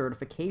pass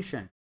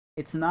certification.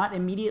 It's not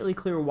immediately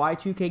clear why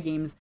 2K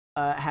Games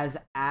has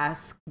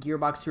asked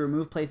Gearbox to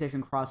remove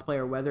PlayStation crossplay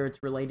or whether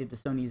it's related to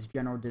Sony's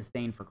general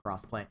disdain for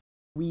crossplay.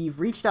 We've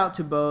reached out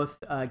to both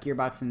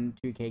Gearbox and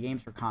 2K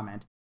Games for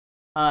comment.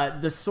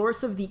 The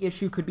source of the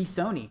issue could be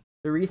Sony.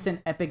 The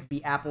recent Epic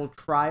v. Apple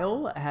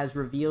trial has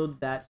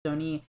revealed that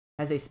Sony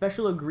has a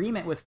special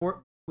agreement with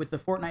the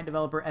Fortnite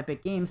developer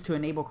Epic Games to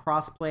enable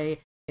crossplay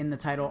in the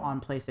title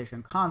on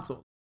PlayStation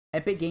consoles.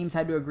 Epic Games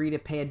had to agree to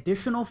pay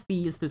additional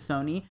fees to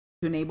Sony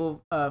to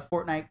enable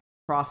Fortnite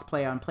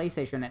crossplay on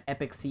PlayStation, and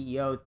Epic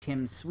CEO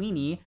Tim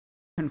Sweeney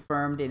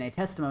confirmed in a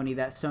testimony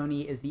that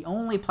Sony is the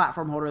only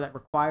platform holder that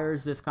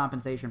requires this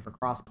compensation for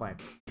crossplay.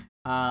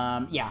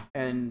 Yeah,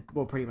 and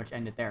we'll pretty much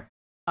end it there.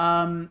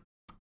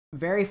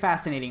 Very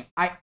fascinating.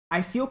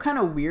 I feel kind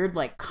of weird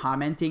like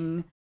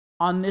commenting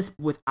on this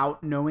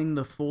without knowing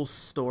the full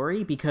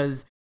story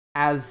because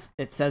as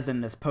it says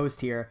in this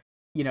post here,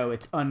 you know,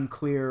 it's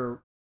unclear,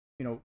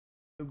 you know,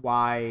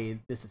 why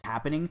this is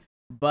happening.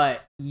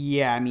 But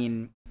yeah, I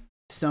mean,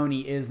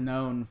 Sony is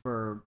known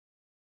for,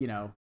 you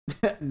know,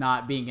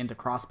 not being into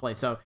crossplay.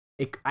 So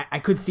I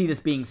could see this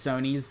being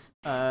Sony's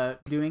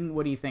doing.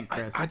 What do you think,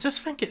 Chris? I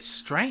just think it's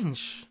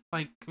strange.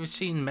 Like, we've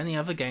seen many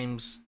other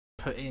games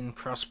put in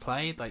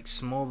crossplay, like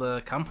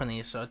smaller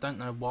companies. So I don't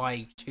know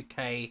why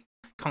 2K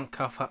can't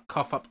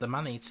cough up the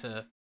money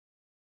to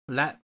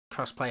let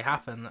crossplay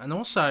happen. And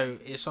also,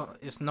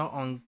 it's not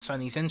on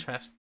Sony's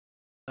interest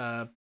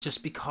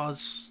just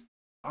because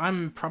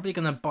I'm probably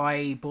going to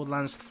buy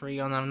Borderlands 3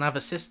 on another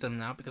system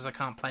now because I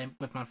can't play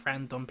with my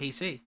friend on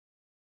PC.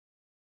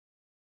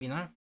 You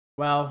know?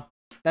 Well,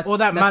 all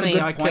that money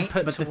I point,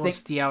 could put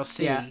towards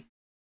DLC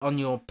on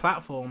your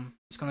platform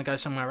is going to go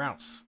somewhere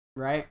else.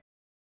 Right.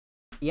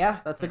 Yeah,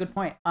 that's a good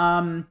point.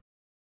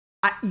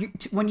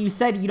 When you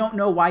said you don't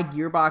know why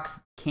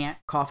Gearbox can't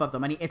cough up the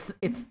money, it's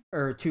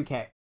or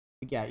 2K.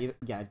 Yeah,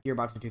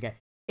 Gearbox or 2K.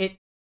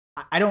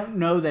 I don't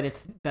know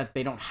that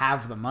they don't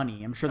have the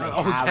money. I'm sure they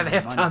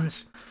have money.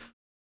 Tons.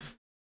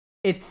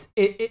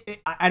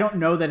 I don't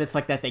know that it's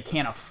like that they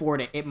can't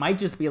afford it. It might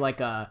just be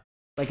like an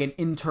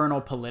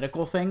internal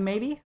political thing,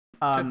 maybe.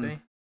 Could be.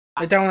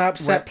 They don't want to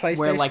upset PlayStation.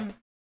 Where like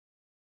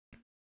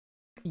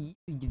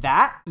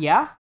that,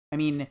 yeah. I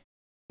mean,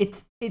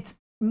 it's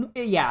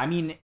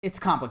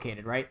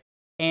complicated, right?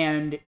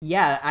 And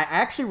yeah, I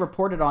actually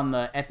reported on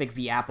the Epic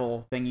v.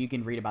 Apple thing. You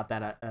can read about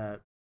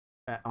that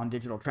on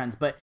Digital Trends,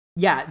 but.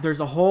 Yeah, there's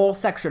a whole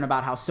section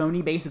about how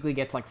Sony basically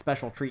gets like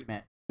special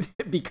treatment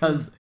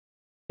because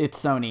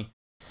it's Sony.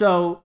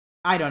 So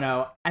I don't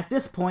know. At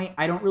this point,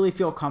 I don't really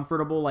feel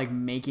comfortable like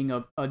making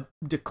a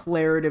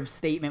declarative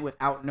statement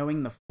without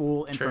knowing the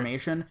full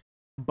information.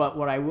 But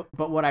what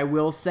I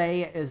will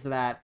say is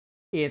that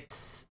it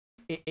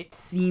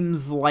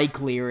seems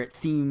likely, or it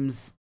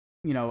seems,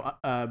 you know,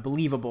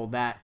 believable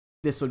that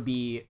this would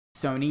be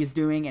Sony's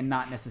doing and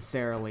not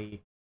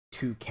necessarily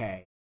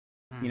 2K.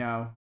 You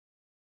know.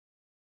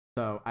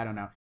 So, I don't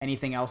know.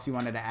 Anything else you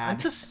wanted to add? I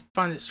just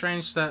find it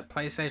strange that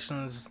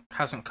PlayStation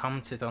hasn't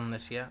commented on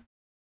this yet.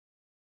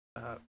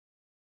 I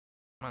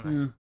don't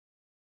know.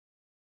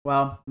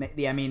 Well,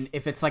 I mean,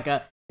 if it's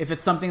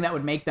something that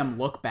would make them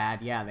look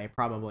bad, yeah, they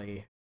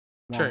probably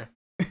won't. True.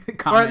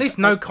 Or at least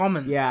no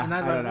comment. Yeah, you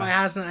know, like, why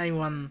hasn't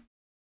anyone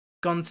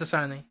gone to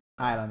Sony?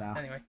 I don't know.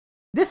 Anyway.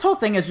 This whole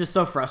thing is just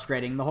so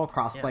frustrating, the whole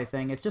crossplay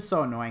thing. It's just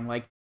so annoying.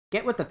 Like,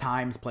 get with the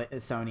times,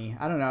 Sony.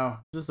 I don't know.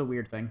 It's just a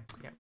weird thing.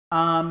 Yeah.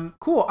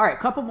 Cool. All right,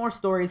 couple more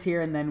stories here,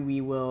 and then we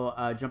will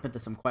jump into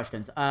some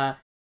questions.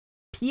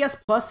 PS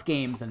Plus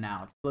games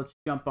announced. Let's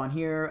jump on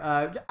here.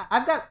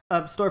 I've got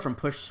a story from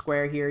Push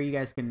Square here. You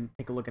guys can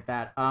take a look at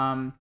that.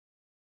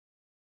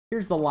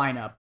 Here's the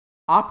lineup.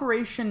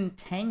 Operation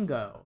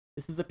Tango.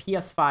 This is a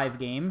PS5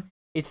 game.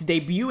 It's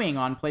debuting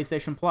on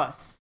PlayStation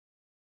Plus.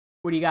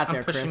 What do you got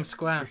there, Chris? I'm pushing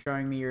Square. You're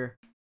showing me your...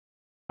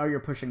 Oh, you're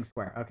pushing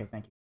Square. Okay,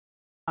 thank you.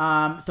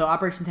 So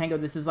Operation Tango,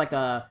 this is like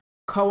a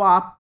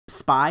co-op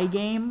spy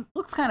game.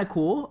 Looks kind of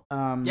cool.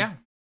 Yeah.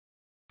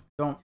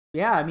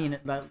 I mean,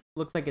 that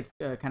looks like it's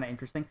kind of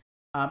interesting.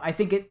 I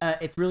think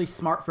it's really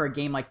smart for a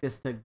game like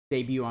this to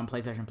debut on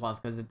PlayStation Plus,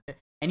 because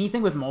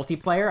anything with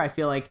multiplayer, I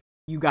feel like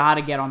you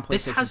gotta get on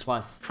PlayStation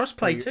Plus.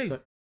 Crossplay too.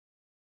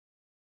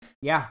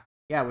 Yeah.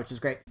 Yeah, which is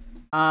great.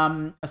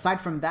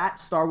 Aside from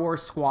that, Star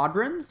Wars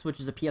Squadrons,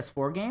 which is a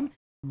PS4 game,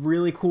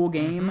 really cool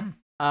game.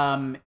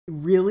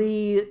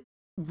 Really,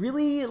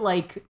 really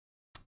like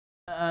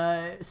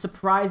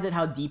surprised at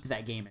how deep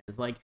that game is.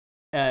 Like,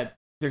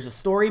 there's a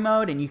story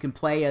mode, and you can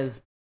play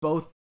as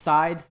both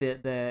sides,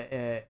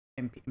 the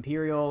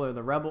Imperial or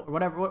the Rebel or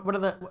whatever. What are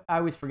the? I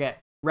always forget.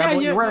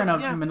 Rebel. You're wearing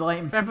a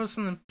Millennium. Rebels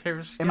and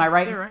Imperials. Am I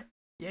right? You're right.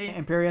 Yeah.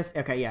 Imperius.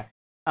 Okay, yeah.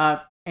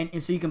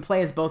 And so you can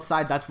play as both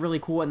sides. That's really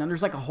cool. And then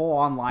there's like a whole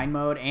online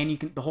mode, and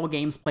the whole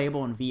game's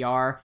playable in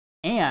VR.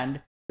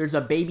 And there's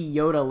a Baby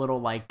Yoda little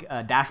like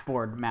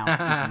dashboard mount you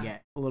can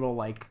get, a little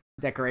like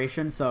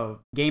decoration.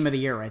 So game of the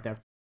year right there.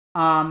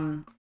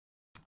 And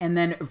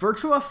then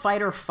Virtua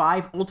Fighter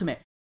 5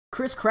 Ultimate.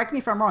 Chris, correct me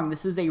if I'm wrong.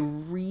 This is a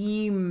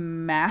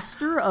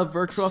remaster of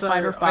Virtua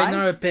Fighter 5. I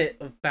know a bit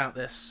about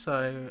this.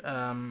 So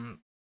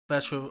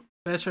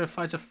Virtua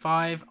Fighter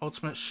 5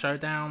 Ultimate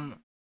Showdown.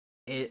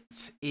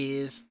 It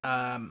is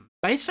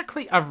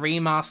basically a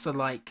remaster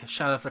like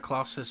Shadow of the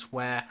Colossus,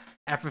 where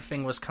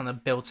everything was kind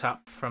of built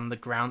up from the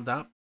ground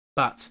up,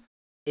 but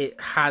it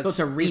has. So it's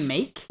a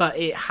remake, but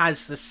it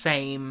has the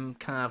same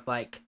kind of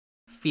like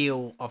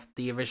feel of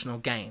the original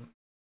game.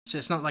 So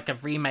it's not like a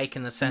remake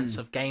in the sense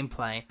of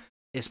gameplay.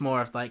 It's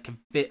more of like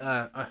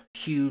a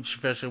huge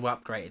visual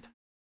upgrade.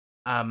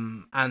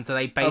 And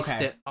they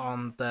based it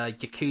on the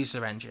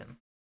Yakuza engine,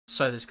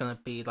 so there's gonna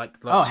be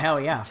like lots of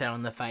detail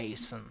in the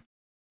face, and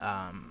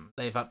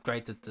they've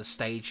upgraded the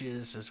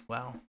stages as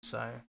well,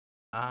 so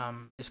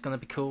it's gonna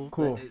be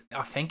cool.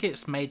 I think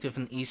it's made with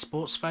an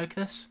esports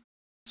focus,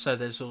 so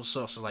there's all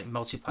sorts of like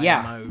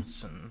multiplayer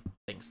modes and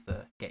things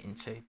to get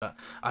into. But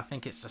I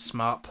think it's a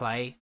smart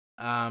play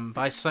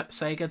by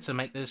Sega to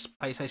make this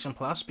PlayStation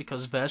Plus,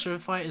 because Virtua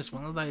Fighter is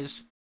one of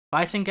those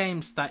fighting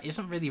games that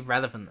isn't really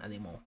relevant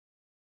anymore.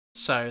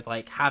 So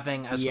like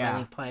having as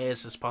many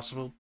players as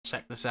possible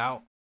check this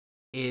out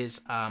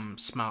is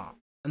smart.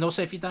 And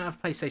also, if you don't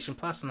have PlayStation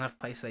Plus and have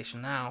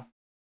PlayStation Now,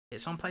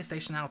 it's on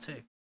PlayStation Now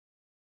too.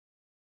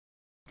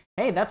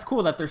 Hey, that's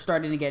cool that they're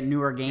starting to get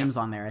newer games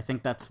on there. I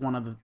think that's one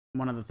of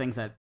the things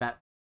that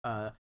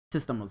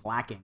system was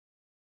lacking,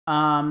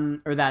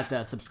 or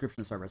that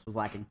subscription service was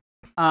lacking.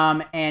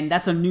 And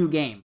that's a new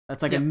game.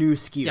 That's like a new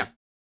SKU.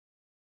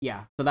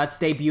 Yeah. So that's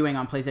debuting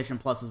on PlayStation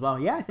Plus as well.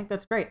 Yeah, I think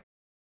that's great.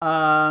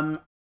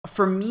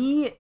 For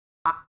me,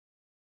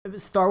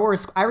 Star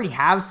Wars. I already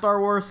have Star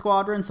Wars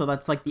Squadron, so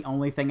that's like the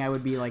only thing I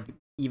would be like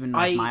even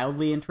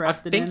mildly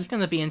interested in. I think you're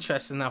going to be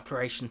interested in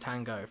Operation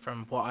Tango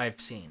from what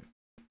I've seen,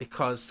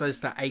 because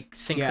there's that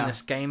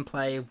asynchronous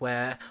gameplay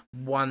where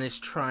one is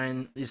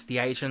the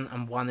agent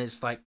and one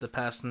is like the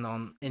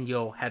person in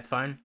your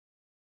headphone,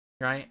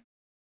 right?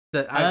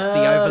 The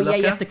Overlooker. Yeah,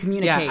 you have to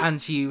communicate. Yeah,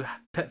 and you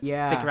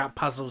figure out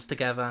puzzles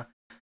together.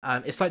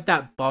 It's like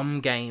that bomb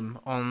game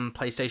on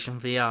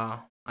PlayStation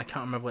VR. I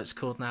can't remember what it's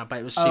called now, but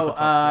it was super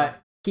popular.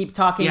 Keep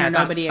talking and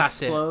nobody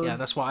that's explodes. It. Yeah,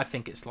 that's what I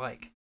think it's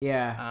like.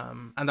 Yeah.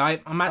 And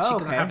I'm actually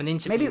going to have an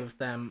interview with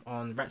them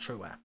on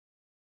Retroware.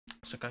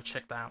 So go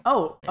check that out.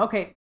 Oh,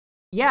 okay.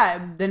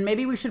 Yeah, then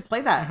maybe we should play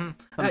that.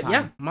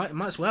 Yeah, might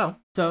as well.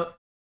 So,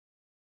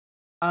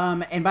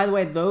 and by the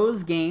way,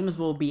 those games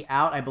will be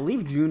out, I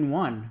believe, June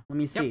 1. Let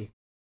me see.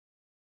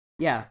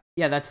 Yep.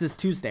 Yeah, that's this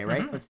Tuesday,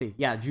 right? Let's see.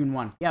 Yeah, June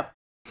 1. Yep.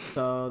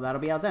 So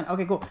that'll be out then.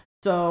 Okay, cool.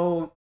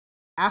 So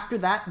after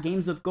that,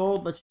 Games with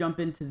Gold, let's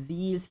jump into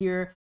these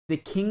here. The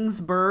King's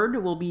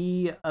Bird will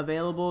be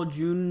available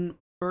June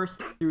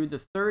 1st through the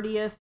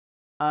 30th.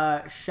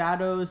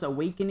 Shadows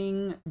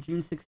Awakening,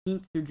 June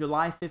 16th through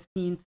July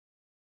 15th.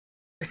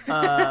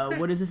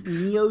 What is this?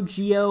 Neo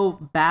Geo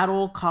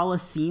Battle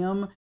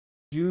Coliseum,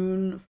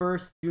 June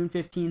 1st, June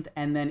 15th,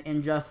 and then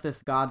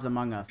Injustice Gods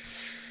Among Us,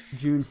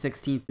 June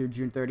 16th through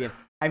June 30th.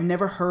 I've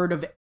never heard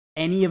of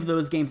any of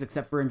those games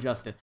except for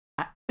Injustice.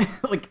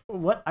 Like,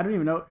 what? I don't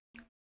even know.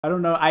 I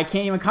don't know. I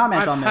can't even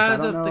comment on this. I've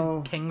heard of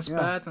the King's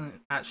Bird, and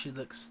it actually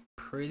looks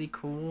pretty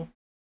cool.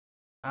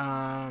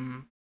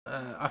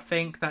 I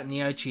think that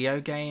Neo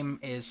Geo game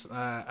is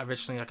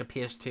originally like a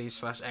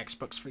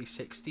PS2/Xbox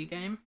 360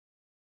 game.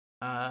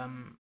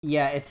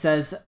 Yeah, it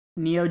says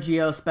Neo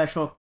Geo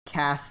Special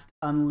Cast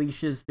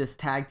unleashes this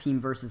tag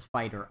team versus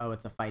fighter. Oh,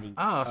 it's a fighting.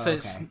 Oh, so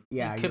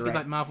it could be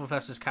like Marvel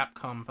vs.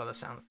 Capcom by the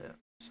sound of it.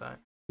 So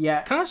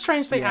yeah, kind of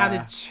strange they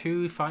added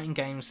 2 fighting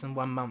games in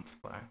 1 month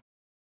though.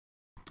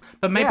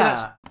 But maybe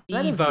that's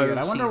Evo.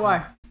 I wonder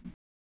why.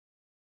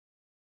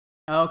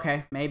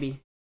 Okay, maybe.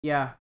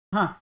 Yeah.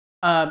 Huh.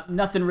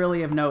 Nothing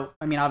really of note.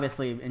 I mean,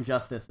 obviously,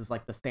 Injustice is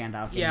like the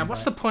standout game. Yeah.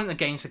 What's the point of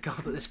Games of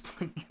Gold at this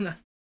point? You know.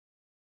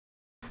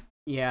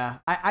 Yeah.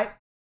 I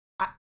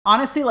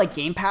honestly, like,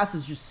 Game Pass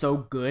is just so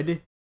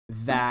good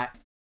that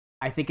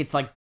I think it's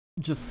like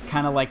just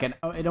kind of like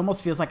it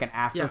almost feels like an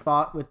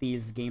afterthought with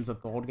these Games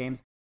with Gold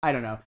games. I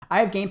don't know. I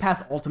have Game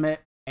Pass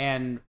Ultimate,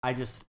 and I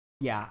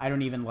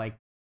don't even like.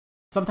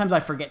 Sometimes I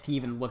forget to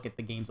even look at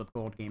the Games with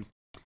Gold games.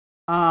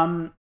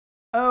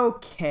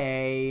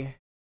 Okay.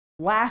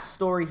 Last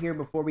story here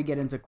before we get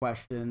into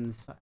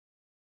questions.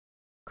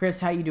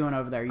 Chris, how you doing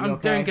over there? You I'm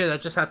okay? doing good. I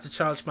just had to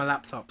charge my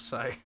laptop,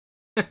 so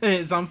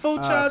It's on full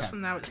charge, okay.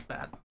 and now it's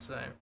bad. So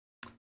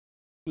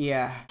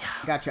Yeah,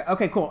 gotcha.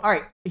 Okay, cool. All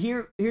right,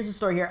 here's the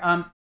story here.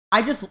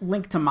 I just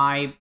linked to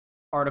my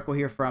article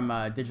here from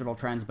Digital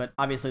Trends, but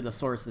obviously the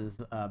source is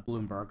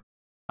Bloomberg.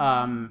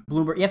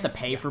 Bloomberg, you have to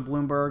pay for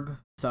Bloomberg,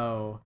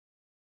 so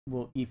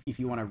if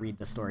you want to read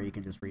the story, you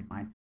can just read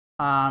mine.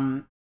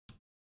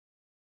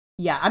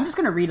 Yeah, I'm just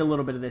gonna read a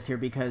little bit of this here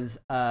because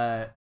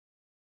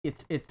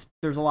it's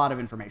there's a lot of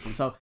information.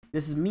 So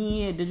this is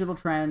me, Digital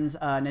Trends.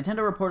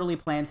 Nintendo reportedly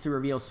plans to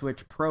reveal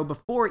Switch Pro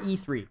before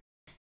E3.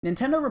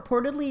 Nintendo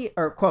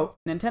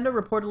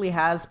reportedly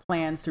has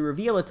plans to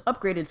reveal its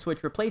upgraded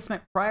Switch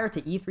replacement prior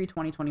to E3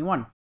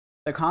 2021.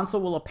 The console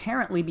will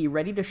apparently be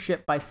ready to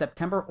ship by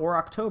September or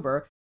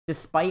October,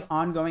 despite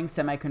ongoing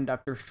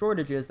semiconductor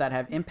shortages that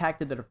have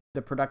impacted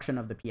the production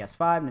of the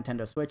PS5,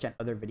 Nintendo Switch, and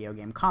other video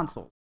game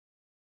consoles.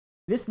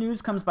 This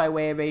news comes by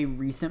way of a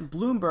recent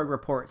Bloomberg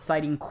report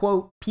citing,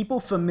 quote,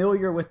 people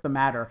familiar with the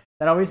matter.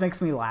 That always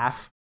makes me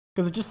laugh,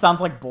 because it just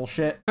sounds like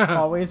bullshit,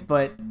 always,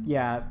 but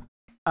yeah.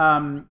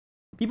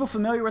 People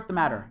familiar with the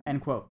matter,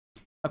 end quote.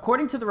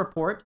 According to the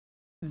report,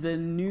 the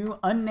new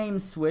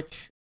unnamed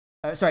upgraded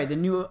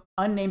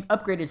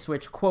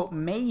Switch, quote,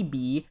 may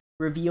be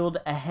revealed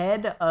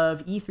ahead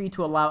of E3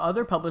 to allow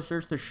other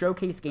publishers to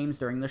showcase games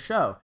during the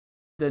show.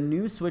 The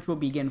new Switch will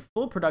begin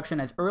full production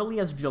as early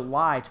as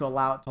July to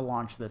allow it to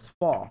launch this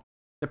fall.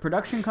 The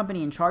production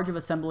company in charge of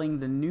assembling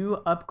the new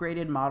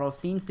upgraded model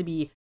seems to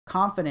be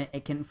confident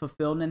it can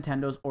fulfill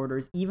Nintendo's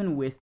orders even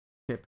with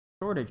chip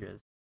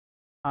shortages.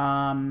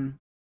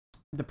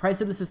 The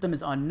price of the system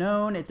is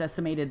unknown. It's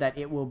estimated that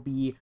it will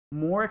be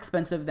more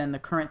expensive than the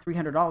current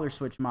 $300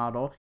 Switch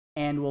model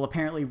and will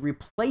apparently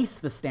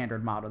replace the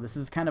standard model. This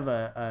is kind of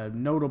a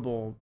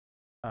notable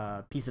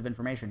piece of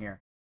information here.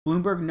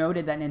 Bloomberg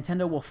noted that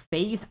Nintendo will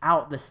phase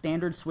out the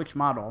standard Switch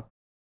model,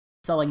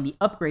 selling the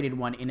upgraded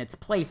one in its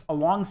place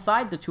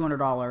alongside the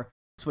 $200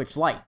 Switch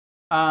Lite.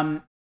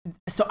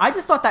 So I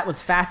just thought that was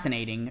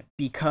fascinating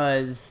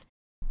because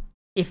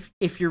if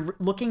you're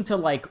looking to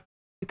like,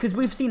 because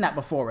we've seen that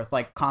before with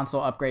like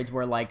console upgrades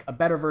where like a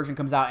better version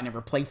comes out and it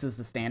replaces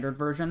the standard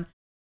version.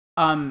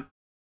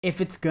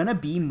 If it's gonna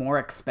be more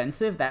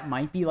expensive, that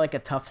might be like a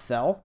tough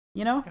sell,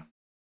 you know?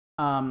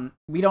 Yeah.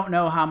 We don't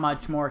know how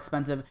much more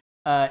expensive.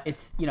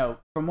 It's, you know,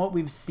 from what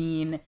we've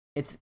seen,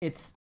 it's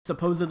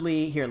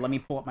supposedly, here, let me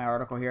pull up my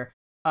article here.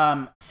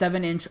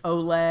 7-inch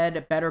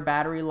OLED, better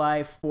battery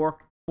life,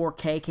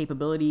 4K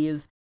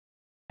capabilities.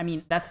 I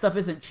mean, that stuff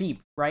isn't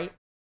cheap, right?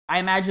 I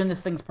imagine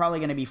this thing's probably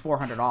going to be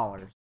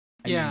 $400.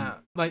 I mean,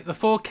 like the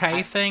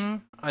 4K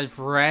thing I've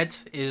read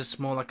is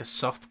more like a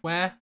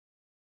software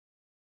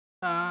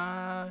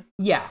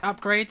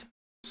upgrade.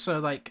 So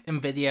like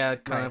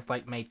Nvidia kind of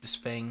like made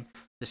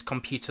this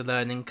computer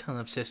learning kind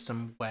of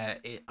system where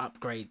it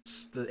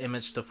upgrades the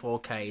image to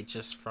 4K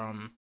just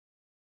from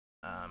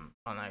I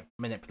don't know,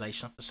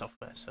 manipulation of the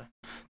software. So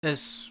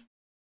there's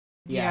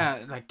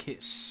like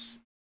it's,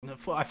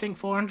 I think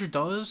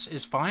 $400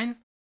 is fine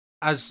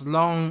as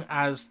long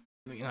as,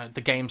 you know,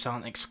 the games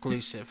aren't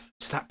exclusive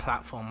to that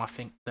platform. I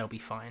think they'll be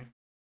fine.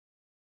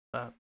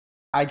 But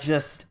I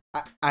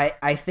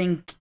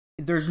think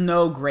there's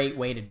no great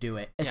way to do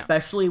it,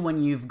 especially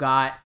when you've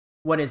got,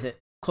 what is it,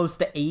 close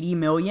to 80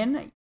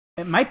 million?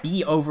 It might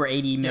be over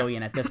 80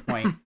 million at this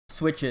point,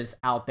 Switches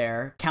out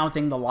there,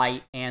 counting the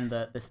Lite and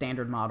the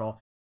standard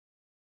model.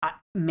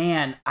 And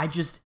then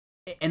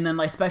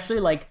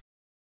especially like,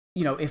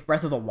 you know, if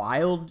Breath of the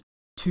Wild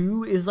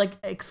 2 is like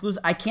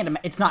exclusive, I can't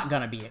imagine, it's not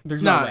gonna be,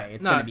 there's no way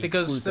it's gonna be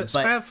because exclusive. It's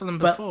fair for them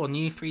before,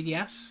 new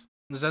 3DS,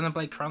 the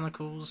Xenoblade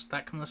Chronicles,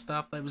 that kind of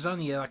stuff. There was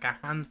only like a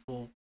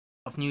handful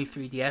of new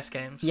 3DS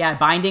games. Yeah,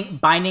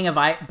 Binding of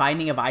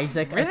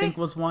Isaac, really? I think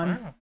was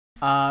one.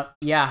 Wow.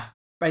 Yeah,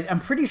 I'm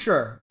pretty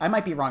sure. I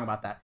might be wrong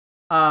about that.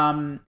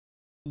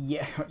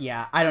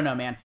 Yeah, I don't know,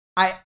 man.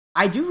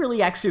 I do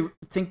really actually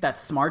think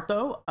that's smart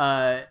though.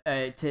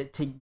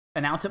 To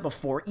announce it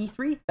before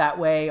E3. That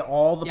way,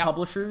 all the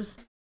publishers,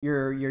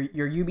 your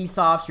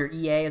Ubisofts, your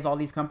EAs, all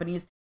these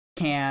companies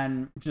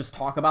can just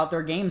talk about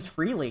their games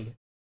freely.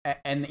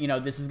 And you know,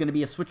 this is going to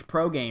be a Switch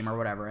Pro game or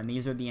whatever, and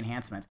these are the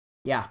enhancements.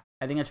 Yeah,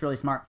 I think that's really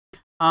smart.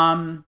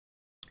 For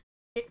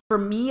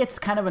me, it's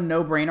kind of a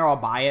no-brainer. I'll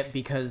buy it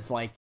because,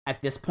 like, at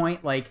this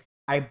point, like,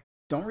 I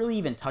don't really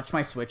even touch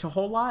my Switch a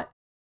whole lot,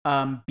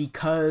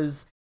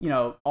 because, you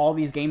know, all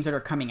these games that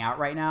are coming out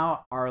right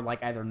now are,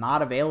 like, either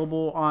not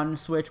available on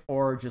Switch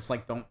or just,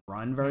 like, don't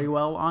run very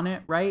well on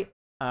it, right?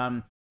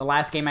 The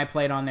last game I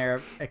played on there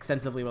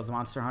extensively was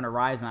Monster Hunter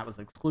Rise, and that was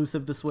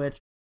exclusive to Switch.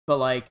 But,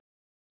 like,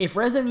 if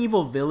Resident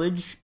Evil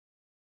Village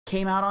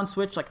came out on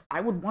Switch, like,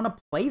 I would want to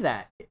play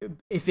that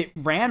if it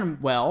ran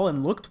well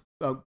and looked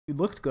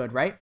good,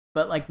 right?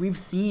 But like, we've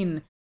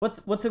seen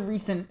what's a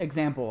recent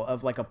example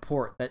of like a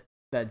port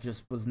that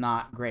just was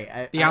not great.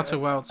 The Outer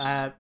Worlds.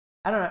 I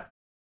don't know.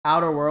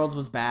 Outer Worlds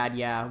was bad.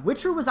 Yeah,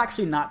 Witcher was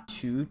actually not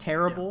too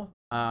terrible.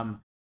 Yeah.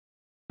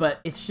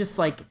 But it's just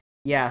like,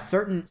 yeah,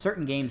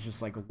 certain games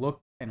just like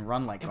look and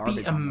run like garbage.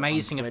 It'd be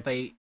amazing if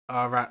they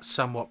are at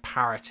somewhat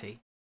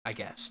parity I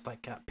guess,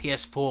 like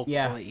PS4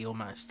 Yeah. quality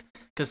almost.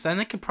 Because then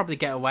they could probably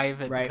get away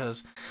with it, Right.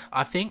 because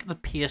I think the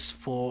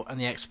PS4 and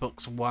the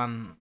Xbox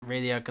One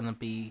really are going to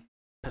be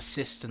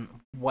persistent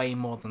way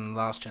more than the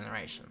last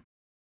generation.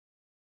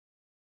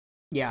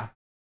 Yeah.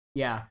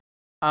 Yeah.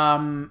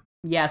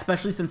 Yeah,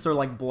 especially since they're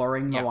like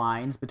blurring the Yeah.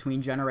 lines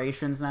between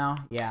generations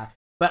now. Yeah.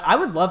 But I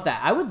would love that.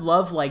 I would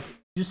love like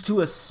just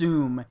to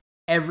assume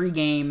every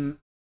game,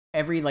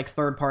 every like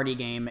third party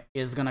game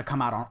is going to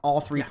come out on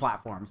all three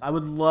platforms. I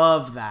would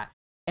love that.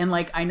 And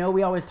like I know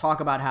we always talk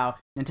about how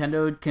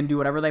Nintendo can do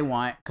whatever they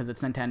want because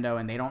it's Nintendo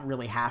and they don't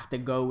really have to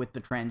go with the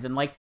trends. And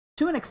like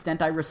to an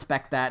extent I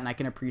respect that and I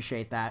can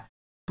appreciate that.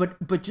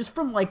 But just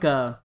from like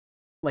an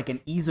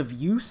ease of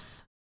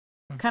use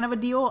kind of a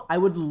deal, I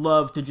would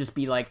love to just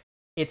be like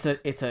it's an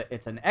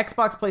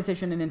Xbox,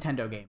 PlayStation, and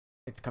Nintendo game.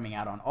 It's coming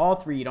out on all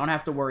three. You don't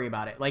have to worry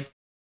about it. Like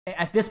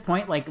at this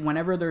point, like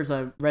whenever there's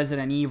a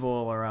Resident Evil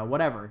or a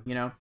whatever, you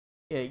know,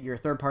 your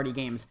third party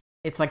games,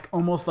 it's like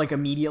almost like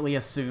immediately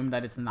assumed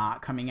that it's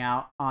not coming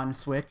out on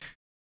Switch,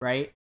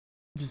 right?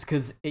 Just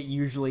because it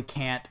usually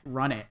can't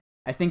run it.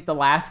 I think the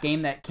last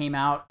game that came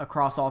out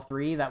across all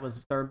three that was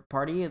third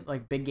party,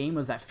 like big game,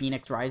 was that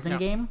Phoenix Rising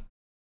game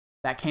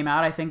that came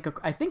out. I think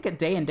a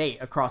day and date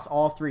across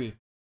all three,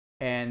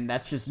 and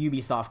that's just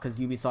Ubisoft because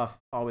Ubisoft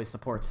always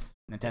supports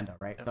Nintendo,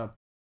 right? So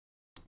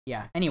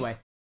yeah. Anyway,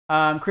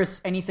 Chris,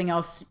 anything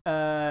else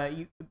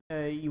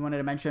you wanted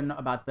to mention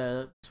about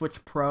the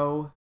Switch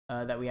Pro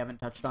that we haven't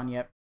touched on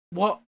yet?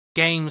 What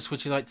games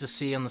would you like to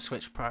see on the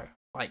Switch Pro?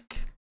 Like,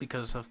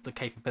 because of the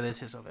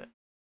capabilities of it.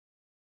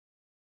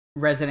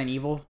 Resident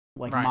Evil,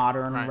 like Right,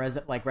 modern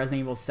right. like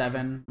Resident Evil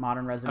 7,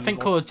 modern Resident I think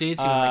Evil. Call of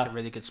Duty would make a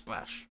really good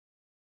splash.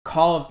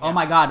 Call of oh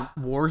my god,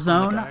 On the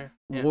Warzone, go.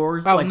 Yeah.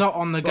 Warzone. Well, like, not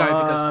on the go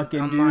because it's fucking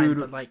online, dude.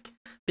 but like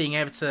being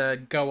able to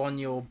go on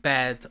your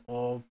bed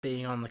or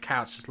being on the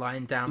couch, just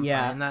lying down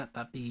playing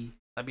that'd be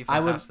I would-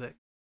 fantastic.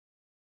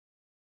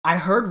 I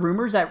heard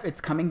rumors that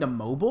it's coming to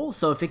mobile,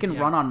 so if it can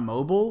Yeah. run on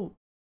mobile,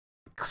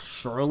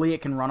 surely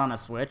it can run on a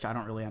Switch. I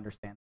don't really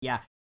understand. Yeah,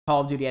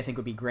 Call of Duty I think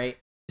would be great.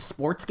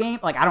 Sports game,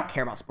 like I don't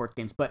care about sports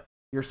games, but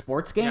your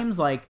sports games,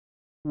 like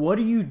what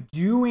are you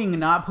doing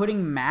not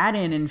putting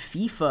Madden and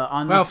FIFA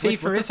on Well, the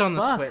Switch? What FIFA the is on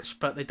the fuck? Switch,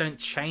 but they don't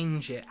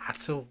change it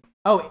at all.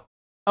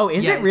 Oh,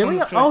 is Yeah, it it's on really?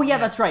 the Switch, Oh, yeah, yeah.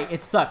 that's right.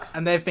 It sucks.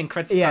 And they've been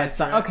criticized. Yeah, it's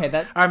for it. okay.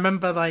 That I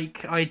remember, like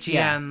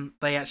IGN,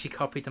 they actually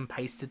copied and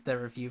pasted their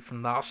review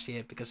from last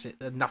year because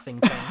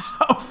nothing changed.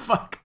 oh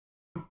fuck.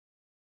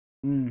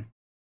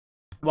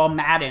 Well,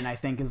 Madden I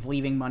think is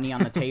leaving money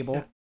on the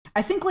table.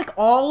 I think like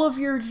all of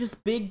your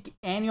just big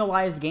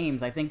annualized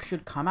games I think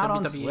should come out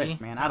on WWE? Switch,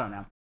 man. I don't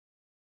know.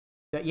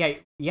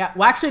 Yeah.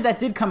 Well, actually, that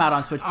did come out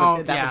on Switch,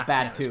 but that was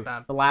bad too.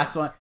 The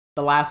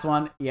last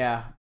one,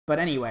 yeah. But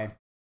anyway,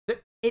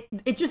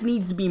 it just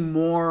needs to be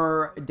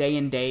more day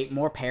and date,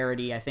 more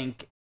parity. I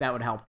think that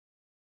would help.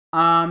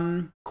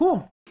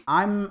 Cool.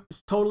 I'm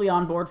totally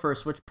on board for a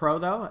Switch Pro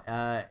though,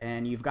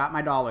 and you've got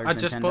my dollars. I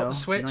just Nintendo. bought the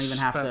Switch. You don't even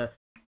have but to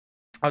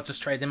I'll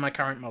just trade in my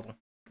current model.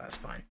 That's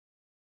fine.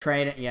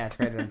 trade it. Yeah,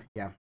 trade it in.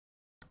 Yeah.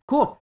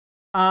 Cool.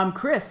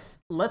 Chris,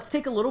 let's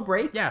take a little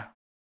break. Yeah.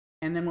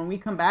 And then when we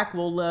come back,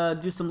 we'll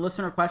do some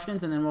listener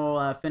questions, and then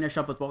we'll finish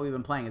up with what we've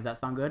been playing. Does that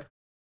sound good?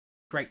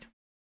 Great.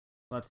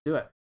 Let's do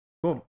it.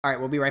 Cool. All right,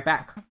 we'll be right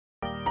back.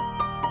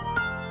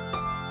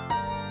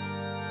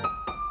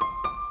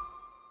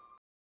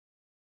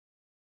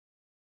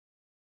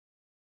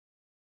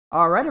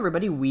 All right,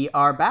 everybody, we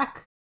are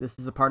back. This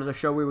is the part of the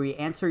show where we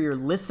answer your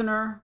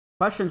listener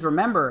questions.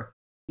 Remember,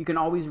 you can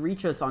always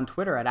reach us on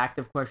Twitter at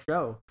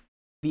ActiveQuestShow,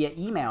 via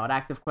email at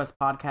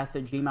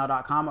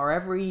activequestpodcast@gmail.com, or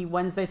every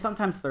Wednesday,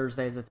 sometimes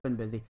Thursdays. It's been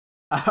busy.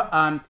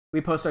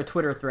 We post our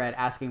Twitter thread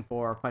asking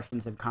for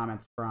questions and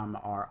comments from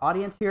our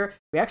audience here.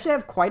 We actually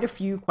have quite a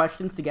few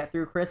questions to get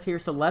through, Chris, here,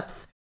 so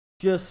let's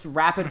just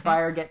rapid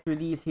fire get through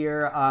these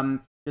here,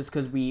 just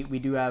because we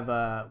do have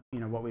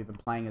what we've been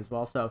playing as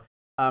well. So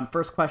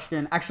first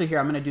question, actually here,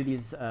 I'm going to do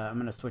these, I'm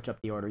going to switch up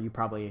the order. You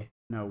probably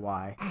know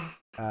why.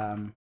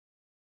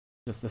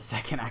 Just a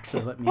second,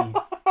 actually, let me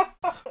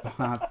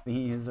swap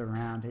these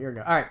around. Here we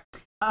go. All right.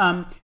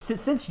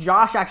 Since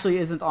Josh actually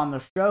isn't on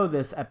the show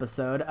this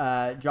episode,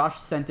 Josh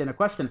sent in a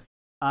question.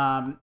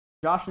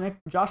 Josh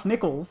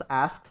Nichols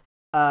asks,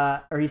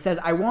 or he says,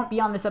 I won't be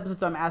on this episode,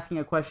 so I'm asking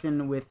a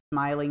question with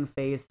smiling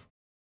face.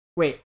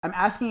 Wait, I'm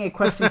asking a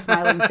question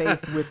smiling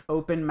face with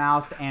open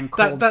mouth and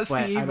cold That's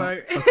sweat. the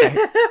emote. Okay.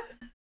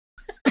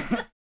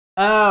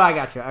 Oh, I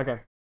gotcha. Okay.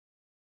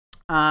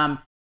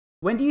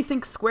 When do you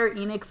think Square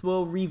Enix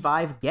will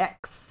revive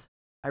Gex?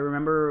 I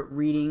remember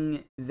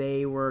reading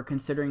they were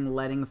considering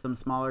letting some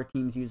smaller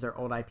teams use their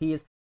old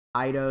IPs.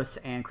 Eidos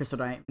and Crystal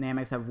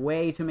Dynamics have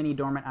way too many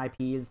dormant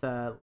IPs.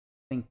 I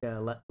think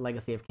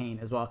Legacy of Kain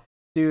as well.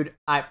 Dude,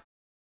 I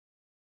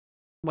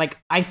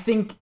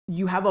think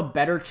you have a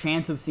better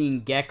chance of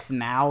seeing Gex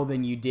now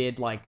than you did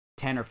like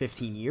 10 or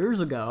 15 years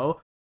ago,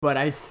 but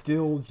I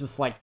still just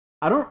I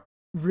don't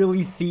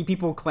really see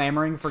people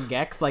clamoring for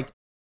Gex. Like,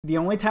 the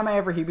only time I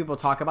ever hear people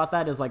talk about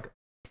that is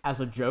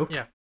as a joke.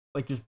 Yeah.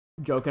 Like just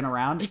joking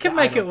around. You can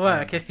make it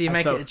work if you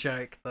make it a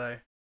joke, though.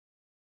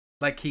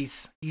 Like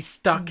he's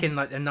stuck in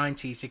like the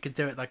 90s. You could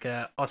do it like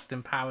a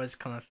Austin Powers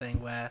kind of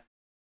thing where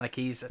like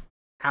he's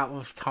out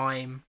of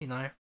time, you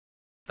know.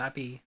 That'd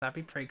be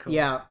pretty cool.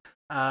 Yeah.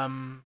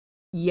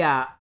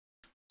 Yeah.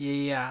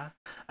 But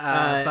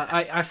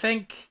I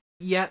think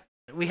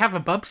we have a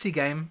Bubsy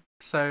game,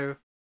 so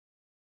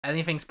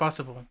anything's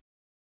possible.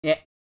 Yeah,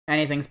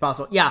 anything's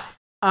possible. Yeah.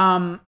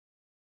 When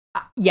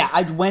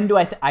do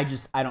I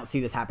don't see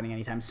this happening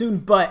anytime soon,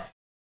 but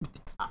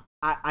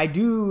I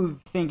do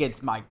think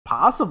it's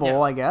possible. Yeah,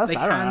 I guess they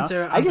I don't know.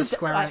 do it under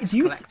Square Enix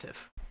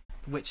Collective,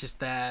 which is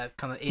their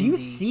kind of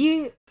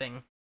indie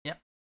thing. Yep.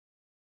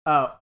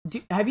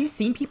 Have you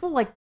seen people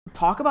like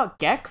talk about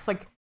Gex?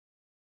 Like,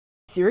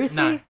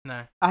 seriously?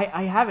 No.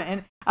 I haven't,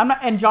 and I'm not.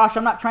 And Josh,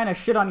 I'm not trying to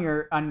shit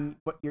on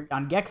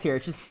on Gex here.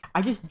 It's just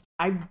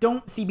I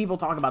don't see people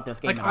talk about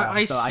this game like, at all.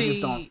 I so see I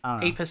just don't know.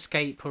 Ape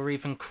Escape or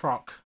even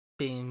Croc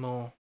being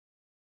more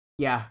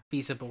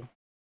feasible.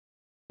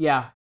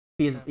 Yeah.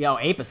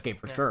 Ape Escape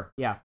for sure.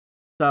 Yeah.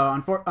 So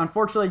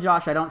unfortunately,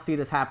 Josh, I don't see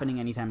this happening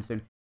anytime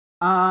soon.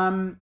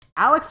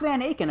 Alex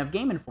Van Aken of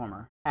Game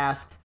Informer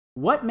asks,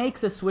 "What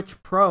makes a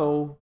Switch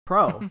Pro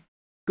Pro?"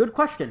 Good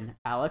question,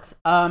 Alex.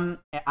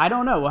 I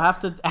don't know. We'll have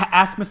to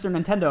ask Mr.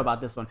 Nintendo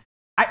about this one.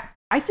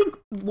 I think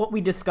what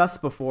we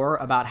discussed before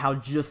about how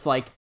just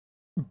like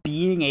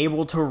being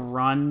able to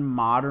run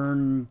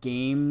modern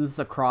games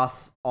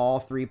across all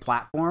 3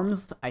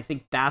 platforms, I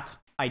think that's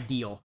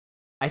ideal.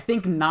 I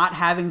think not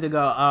having to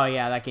go, oh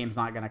yeah, that game's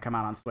not going to come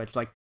out on Switch,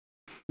 like,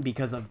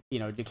 because of,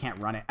 you can't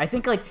run it. I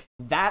think, like,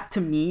 that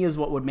to me is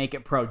what would make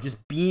it pro. Just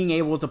being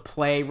able to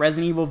play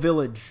Resident Evil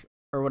Village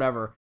or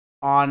whatever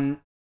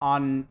on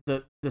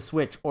the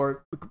Switch,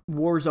 or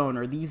Warzone,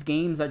 or these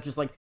games that just,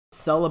 like,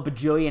 sell a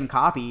bajillion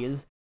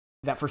copies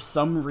that for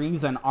some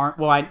reason aren't,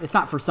 it's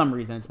not for some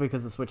reason, it's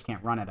because the Switch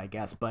can't run it, I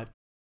guess. But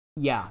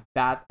yeah,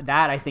 that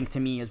I think to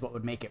me is what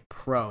would make it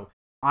pro.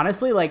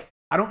 Honestly, like,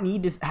 I don't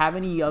need to have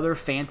any other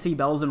fancy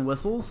bells and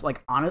whistles.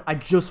 Like, I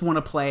just want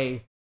to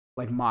play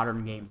like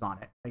modern games on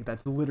it. Like,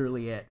 that's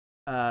literally it.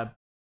 Other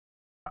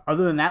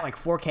than that, like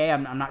 4K,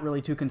 I'm not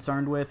really too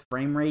concerned with.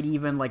 Frame rate,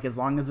 even, like, as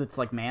long as it's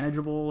like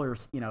manageable, or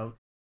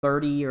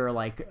 30, or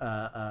like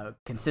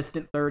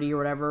consistent 30 or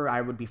whatever,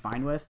 I would be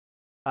fine with.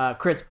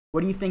 Chris,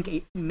 what do you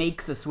think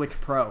makes a Switch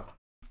Pro?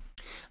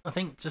 I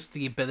think just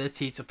the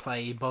ability to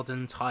play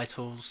modern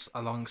titles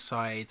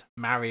alongside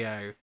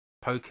Mario,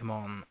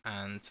 Pokemon,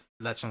 and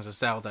Legends of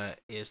Zelda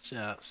is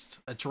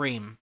just a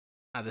dream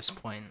at this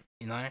point,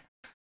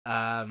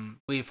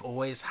 We've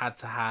always had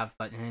to have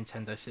like the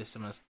Nintendo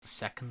system as the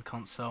second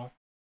console,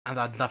 and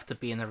I'd love to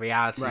be in a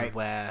reality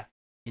where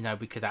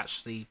we could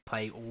actually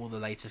play all the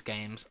latest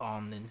games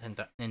on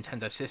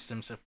Nintendo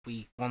systems if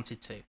we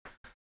wanted to.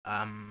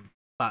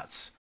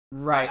 But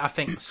I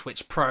think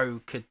Switch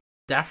Pro could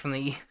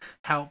definitely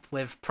help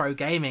with pro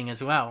gaming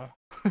as well.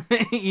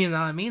 You know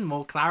what I mean?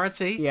 More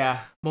clarity,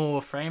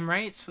 more frame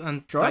rates,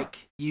 and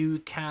like you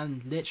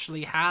can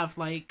literally have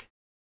like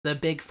the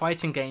big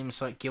fighting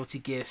games like Guilty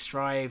Gear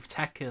Strive,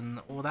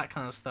 Tekken, all that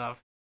kind of stuff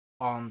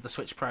on the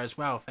Switch Pro as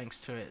well,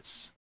 thanks to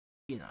its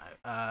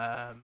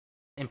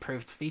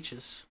improved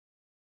features.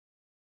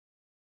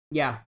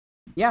 Yeah,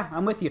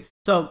 I'm with you.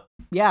 So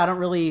I don't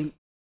really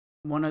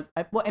want to.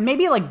 Well, and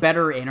maybe like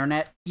better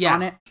internet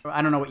on it.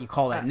 I don't know what you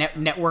call it.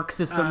 Network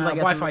systems, I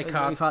guess. Wi-Fi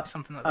card,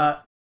 something like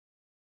that.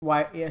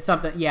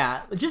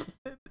 Just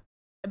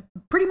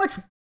pretty much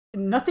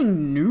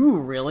nothing new,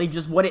 really.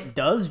 Just what it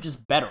does,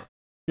 just better.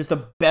 Just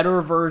a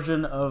better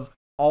version of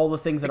all the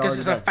things that because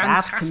already it's a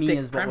fantastic that, to me,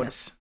 is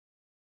premise.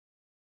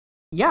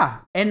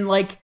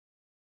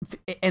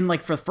 And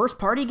like for first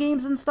party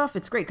games and stuff,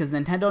 it's great because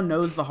Nintendo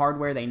knows the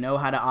hardware. They know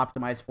how to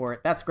optimize for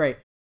it. That's great.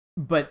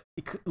 But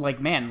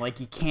like, man, like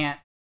you can't,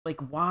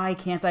 like, why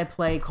can't I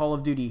play Call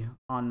of Duty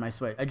on my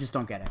Switch? I just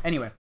don't get it.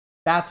 Anyway,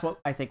 that's what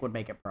I think would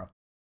make it pro.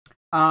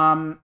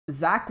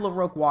 Zach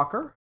LaRoque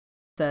Walker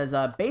says,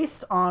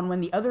 based on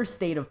when the other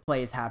state of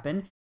plays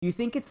happen, do you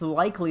think it's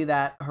likely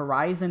that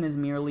Horizon is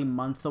merely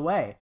months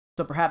away?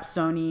 So perhaps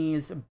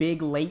Sony's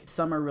big late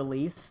summer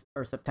release,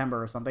 or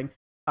September or something.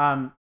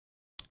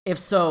 If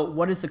so,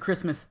 what is the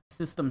Christmas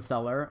system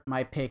seller?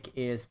 My pick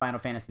is Final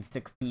Fantasy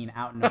 16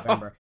 out in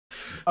November.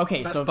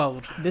 Okay, that's so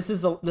bold.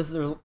 There's a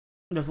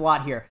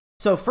lot here.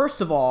 So first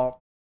of all,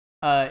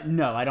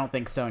 no, I don't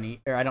think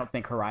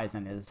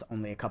Horizon is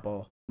only a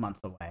couple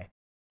months away.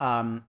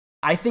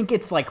 I think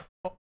it's like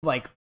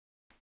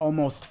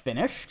almost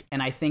finished,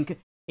 and I think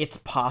it's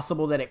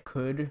possible that it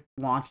could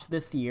launch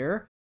this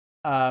year.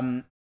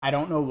 I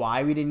don't know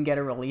why we didn't get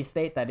a release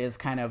date. That is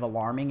kind of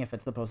alarming if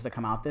it's supposed to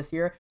come out this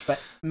year.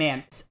 But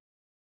man,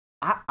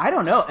 I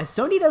don't know.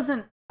 Sony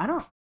doesn't.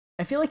 I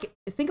feel like,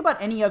 think about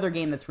any other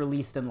game that's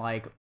released in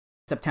like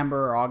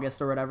September or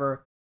August or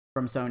whatever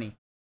from Sony.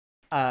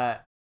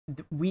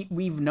 We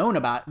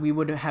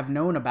would have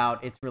known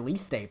about its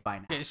release date by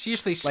now. It's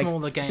usually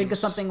smaller games. Think of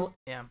something.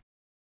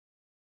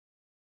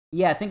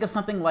 Yeah. Think of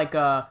something like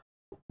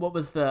what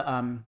was the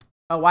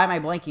why am I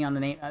blanking on the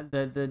name?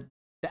 The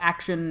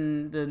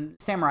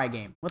samurai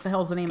game. What the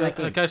hell is the name of that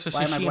game? Ghost of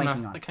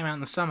Tsushima. That came out in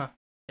the summer.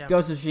 Yeah.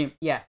 Ghost of Tsushima.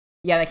 Yeah.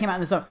 Yeah, that came out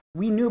in the summer.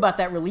 We knew about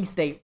that release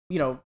date,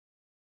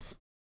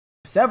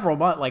 several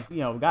months,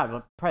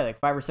 probably like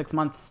 5 or 6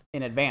 months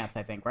in advance,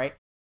 I think, right?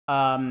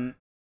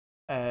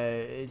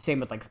 Same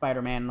with like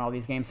Spider-Man and all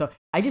these games. So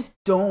I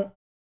don't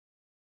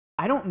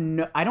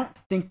know. I don't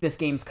think this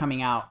game's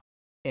coming out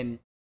in,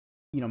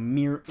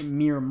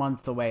 mere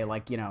months away.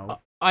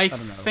 I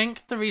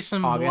think the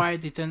reason August. why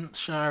they didn't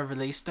show a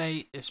release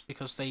date is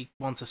because they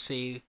want to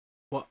see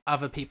what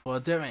other people are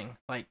doing.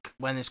 Like,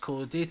 when is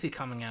Call of Duty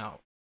coming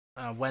out?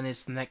 When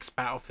is the next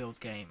Battlefield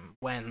game?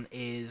 When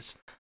is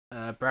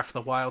Breath of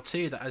the Wild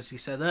 2, that, as you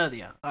said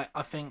earlier?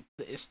 I think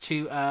that it's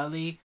too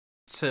early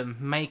to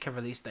make a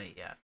release date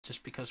yet,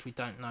 just because we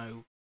don't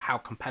know how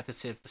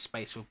competitive the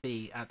space will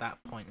be at that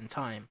point in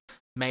time.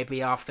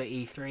 Maybe after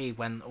E3,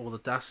 when all the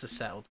dust is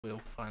settled,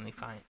 we'll finally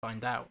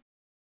find out.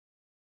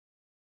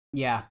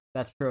 Yeah,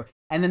 that's true.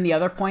 And then the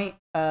other point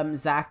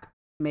Zach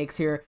makes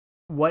here,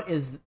 what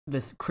is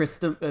this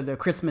the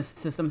Christmas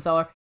system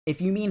seller?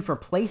 If you mean for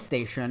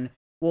PlayStation,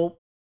 well,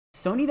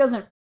 Sony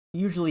doesn't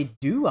usually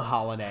do a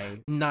holiday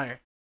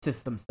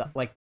system stuff.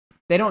 Like,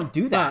 they don't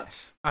do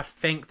that. But I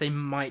think they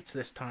might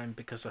this time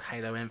because of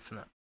Halo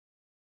Infinite.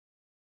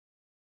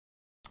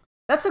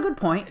 That's a good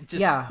point.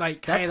 Just yeah,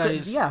 like that's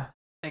Halo's good. Yeah,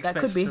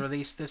 expects to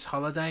release this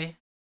holiday,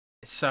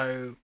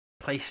 so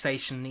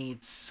PlayStation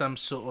needs some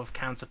sort of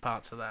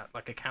counterpart to that,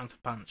 like a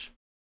counterpunch.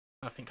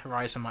 I think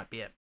Horizon might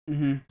be it.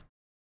 Mm-hmm.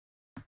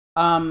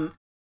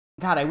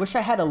 God, I wish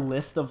I had a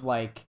list of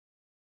like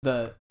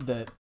the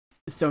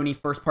Sony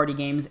first party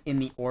games in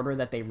the order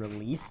that they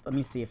released. Let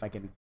me see if I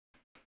can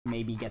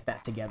maybe get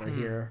that together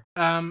here.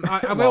 I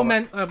will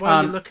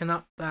while you're looking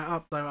that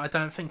up though, I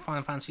don't think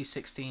Final Fantasy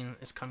 16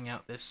 is coming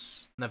out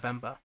this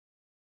November.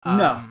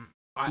 No.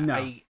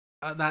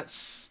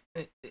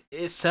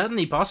 It's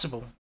certainly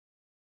possible,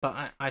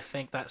 but I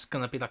think that's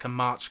going to be like a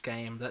March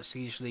game. That's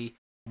usually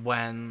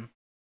when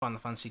Final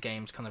Fantasy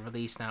games kind of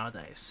release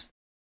nowadays.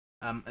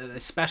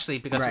 Especially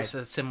because it's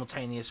a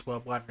simultaneous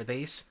worldwide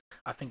release.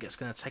 I think it's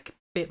going to take a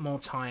bit more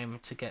time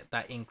to get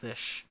that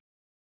English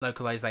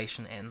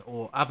localization in,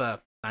 or other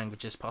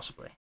languages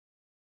possibly.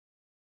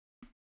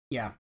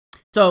 Yeah.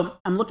 So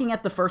I'm looking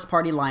at the first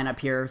party lineup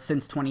here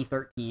since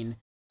 2013.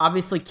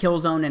 Obviously,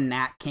 Killzone and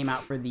Knack came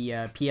out for the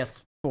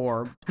PS4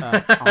 on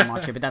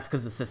launch day, but that's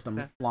because the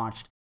system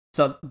launched.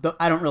 So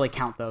I don't really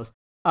count those.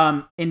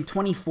 In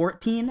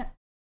 2014,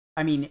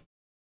 I mean,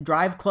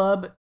 Drive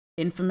Club,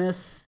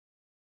 Infamous,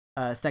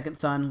 Second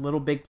Son, Little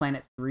Big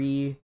Planet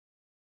 3,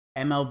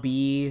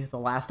 MLB, The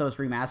Last of Us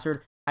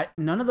Remastered.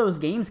 None of those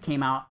games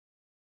came out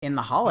in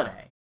the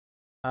holiday.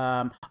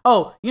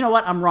 Oh, you know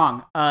what? I'm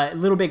wrong.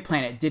 Little Big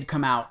Planet did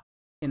come out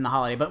in the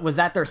holiday, but was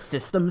that their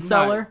system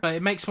seller? No, but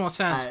it makes more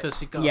sense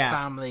because you've got a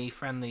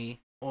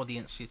family-friendly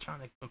audience you're trying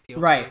to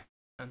appeal to,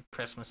 and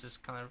Christmas is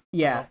kind of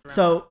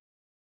So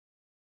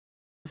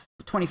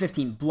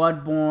 2015,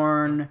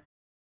 Bloodborne,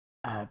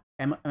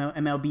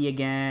 MLB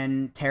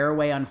again,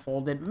 Tearaway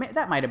Unfolded.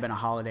 That might have been a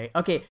holiday.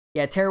 Okay,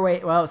 yeah,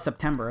 Tearaway. Well, it's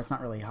September. It's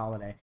not really a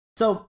holiday.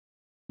 So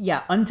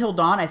yeah, Until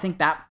Dawn. I think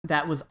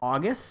that was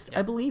August.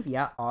 I believe.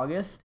 Yeah,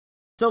 August.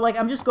 So like,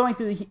 I'm just going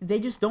through. They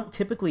just don't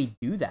typically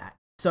do that.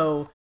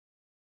 So,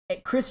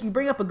 Chris, you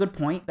bring up a good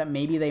point that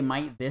maybe they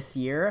might this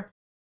year,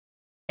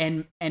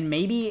 and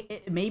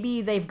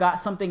maybe they've got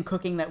something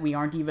cooking that we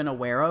aren't even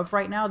aware of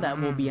right now that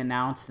will be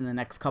announced in the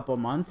next couple of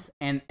months,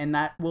 and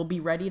that will be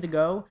ready to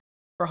go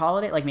for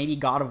holiday. Like maybe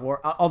God of War.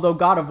 Although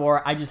God of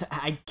War,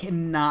 I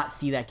cannot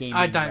see that game.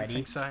 I don't ready.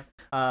 think so.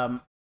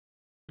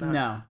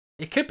 No.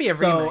 It could be a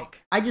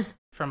remake. So,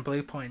 from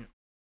Bluepoint,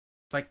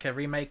 like a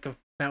remake of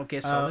Metal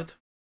Gear Solid.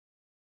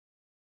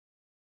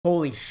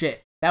 Holy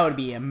shit. That would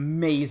be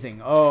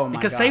amazing. Oh my god.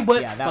 Because they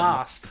work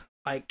fast.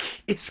 Like,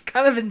 it's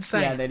kind of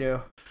insane. Yeah, they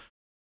do.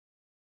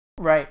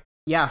 Right.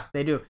 Yeah,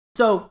 they do.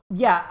 So,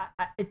 yeah,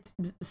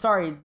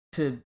 sorry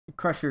to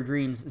crush your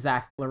dreams,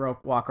 Zach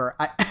LaRoque Walker.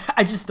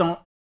 I just don't,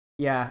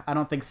 I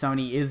don't think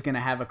Sony is going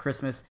to have a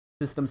Christmas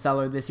system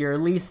seller this year.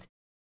 At least,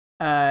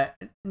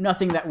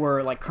 nothing that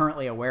we're, like,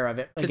 currently aware of.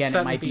 Again,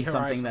 it might be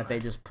something that they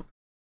just...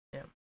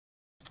 Yeah.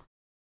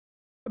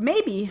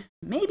 Maybe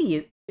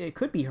it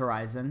could be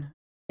Horizon.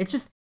 It's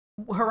just...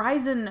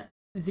 Horizon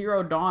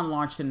Zero Dawn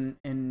launched in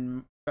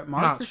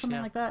March or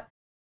something like that.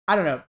 I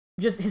don't know.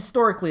 Just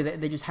historically,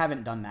 they just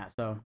haven't done that,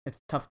 so it's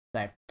tough to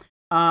say.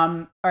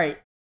 All right.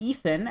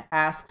 Ethan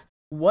asks,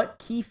 what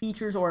key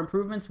features or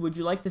improvements would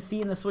you like to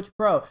see in the Switch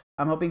Pro?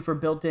 I'm hoping for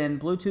built-in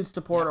Bluetooth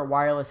support or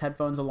wireless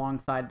headphones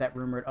alongside that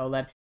rumored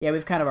OLED. Yeah,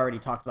 we've kind of already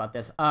talked about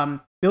this.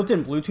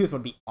 Built-in Bluetooth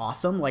would be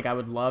awesome. Like, I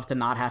would love to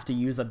not have to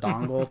use a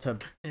dongle to,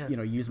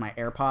 use my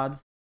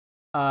AirPods.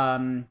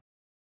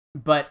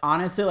 But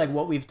honestly, like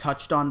what we've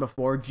touched on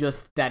before,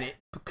 just that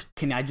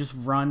can I just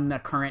run a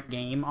current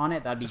game on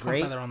it? That'd be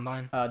great. Better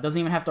online. Doesn't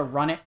even have to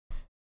run it.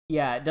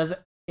 Yeah, it does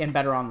it, and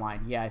better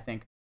online. Yeah, I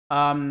think.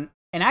 And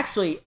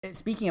actually,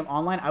 speaking of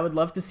online, I would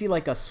love to see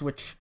like a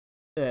Switch,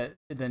 the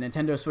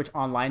Nintendo Switch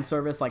online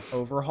service like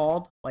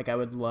overhauled. Like I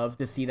would love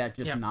to see that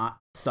just not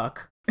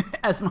suck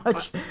as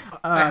much.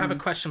 I have a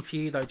question for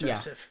you though,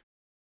 Joseph.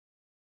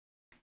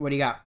 What do you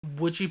got?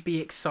 Would you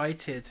be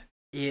excited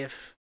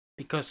if,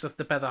 because of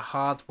the better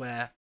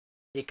hardware,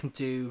 it can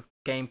do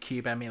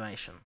GameCube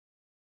emulation?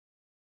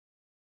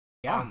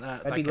 Yeah,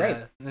 that'd be great.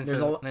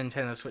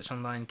 Nintendo Switch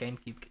Online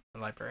GameCube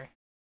library.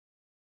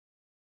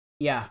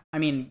 Yeah, I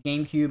mean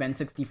GameCube,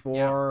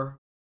 N64,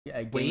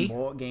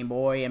 Game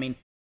Boy. I mean,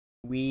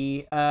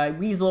 Wii's a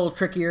little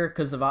trickier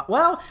because of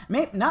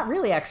not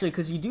really actually,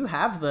 because you do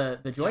have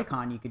the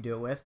Joy-Con you could do it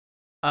with.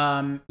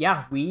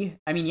 Wii.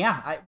 I mean,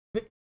 yeah.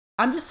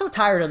 I'm just so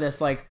tired of this.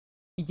 Like,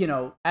 you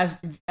know, as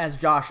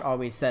Josh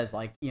always says,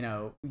 like, you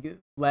know,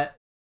 let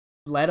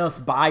us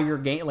buy your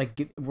game.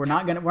 Like, we're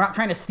not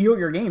trying to steal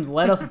your games.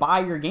 Let us buy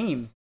your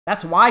games.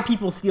 That's why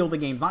people steal the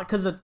games, not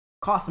because it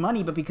costs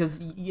money, but because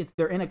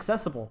they're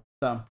inaccessible.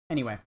 So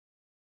anyway,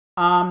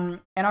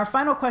 and our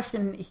final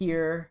question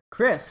here,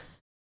 Chris,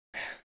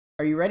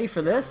 are you ready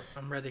for this?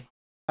 I'm ready.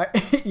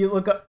 You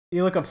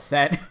look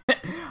upset.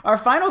 Our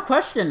final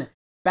question,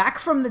 back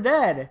from the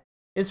dead,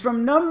 is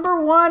from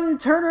number one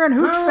Turner and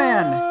Hooch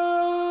fan.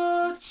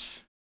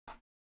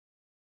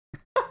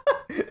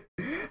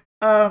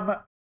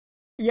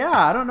 Yeah,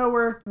 I don't know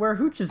where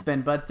Hooch has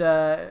been, but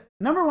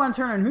number one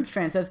Turner and Hooch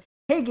fan says,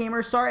 "Hey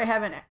gamers, sorry I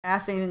haven't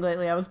asked anything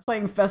lately. I was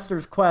playing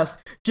Fester's Quest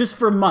just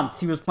for months.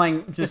 He was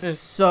playing just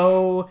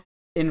so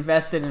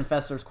invested in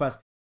Fester's Quest.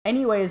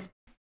 Anyways,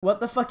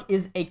 what the fuck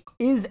is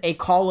a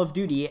Call of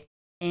Duty?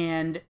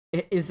 And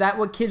is that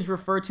what kids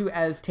refer to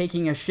as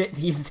taking a shit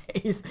these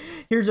days?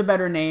 Here's a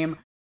better name.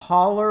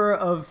 Holler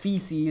of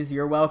feces.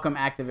 You're welcome,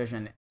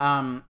 Activision."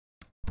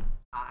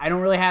 I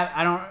don't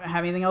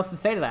have anything else to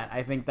say to that.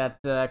 I think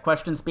that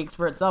question speaks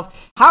for itself.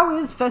 How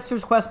is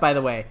Fester's Quest, by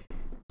the way?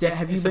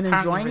 Have you been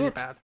enjoying it?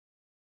 Bad.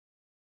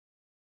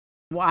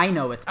 Well, I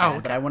know it's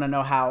bad, but I want to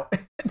know how.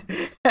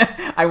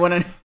 I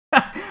want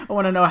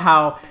to know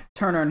how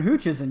Turner and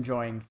Hooch is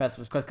enjoying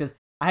Fester's Quest, because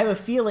I have a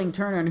feeling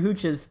Turner and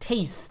Hooch's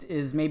taste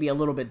is maybe a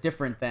little bit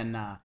different than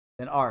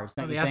ours.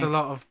 He has a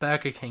lot of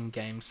Burger King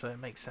games, so it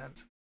makes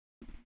sense.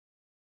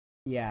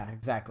 Yeah,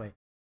 exactly.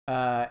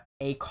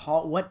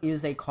 What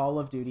is a Call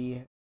of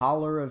Duty?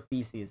 Holler of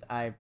feces.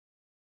 I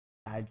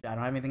don't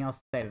have anything else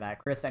to say to that.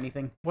 Chris,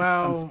 anything?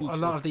 Well, a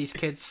lot of these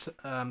kids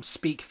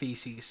speak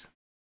feces,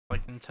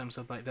 like in terms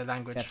of like their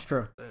language. That's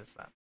true. There's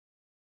that.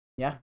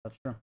 Yeah, that's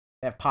true.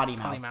 They have potty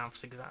mouths. Potty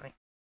mouths, exactly.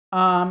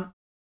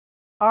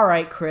 All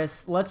right,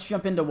 Chris. Let's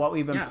jump into what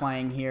we've been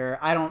playing here.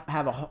 I don't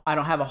have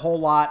a whole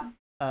lot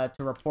to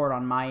report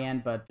on my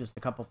end, but just a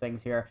couple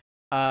things here.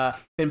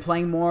 Been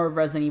playing more of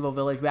Resident Evil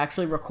Village. We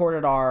actually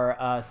recorded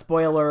our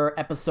spoiler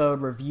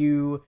episode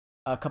review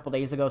a couple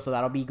days ago, so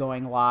that'll be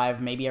going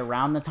live maybe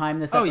around the time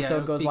this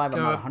episode goes live.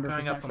 I'm not 100%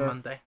 going up sure. On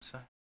Monday, so.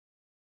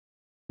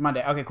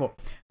 Monday. Okay, cool.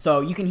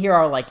 So you can hear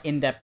our like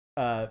in-depth,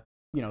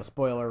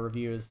 spoiler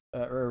reviews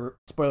or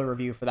spoiler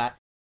review for that.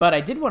 But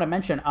I did want to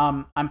mention,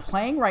 I'm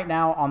playing right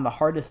now on the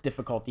hardest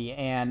difficulty,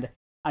 and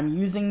I'm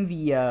using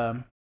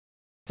the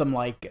some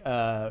like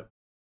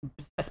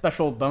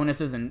special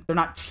bonuses, and they're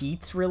not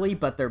cheats really,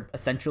 but they're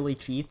essentially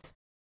cheats.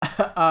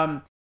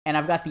 And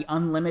I've got the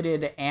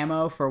unlimited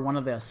ammo for one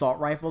of the assault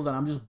rifles, and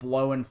I'm just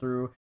blowing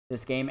through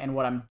this game. And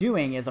what I'm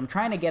doing is I'm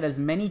trying to get as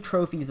many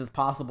trophies as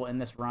possible in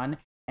this run,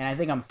 and I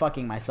think I'm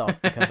fucking myself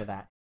because of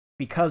that.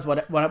 Because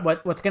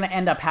what's going to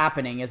end up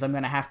happening is I'm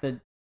going to have to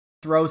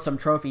throw some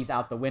trophies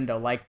out the window.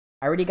 Like,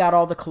 I already got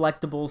all the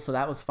collectibles, so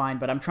that was fine,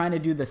 but I'm trying to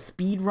do the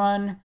speed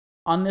run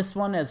on this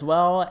one as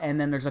well, and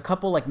then there's a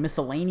couple like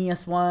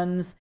miscellaneous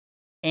ones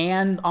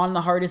and on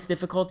the hardest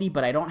difficulty,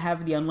 but I don't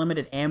have the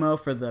unlimited ammo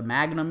for the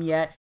Magnum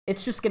yet.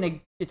 It's just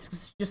gonna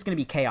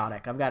be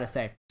chaotic, I've got to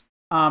say.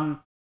 But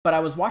I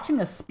was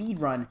watching a speed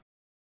run.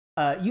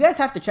 You guys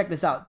have to check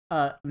this out.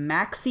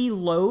 Maxi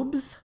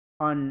Lobes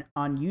on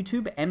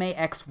YouTube,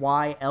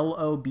 MaxyLobes,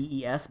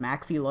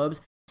 Maxi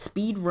Lobes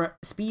speed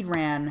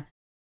ran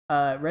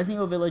Resident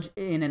Evil Village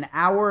in an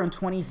hour and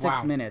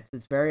 26 minutes.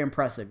 It's very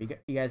impressive.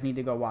 You guys need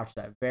to go watch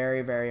that.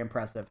 Very, very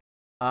impressive.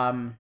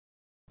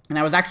 And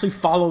I was actually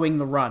following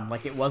the run.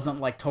 Like, it wasn't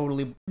like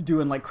totally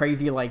doing like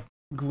crazy like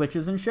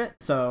glitches and shit.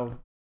 So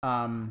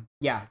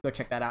yeah, go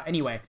check that out.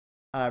 Anyway,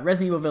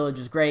 Resident Evil Village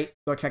is great.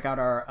 Go check out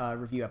our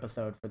review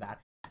episode for that.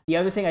 The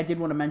other thing I did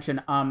want to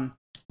mention,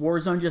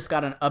 Warzone just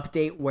got an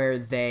update where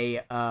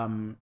they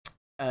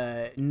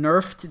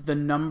nerfed the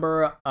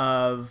number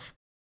of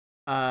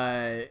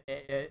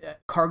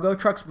cargo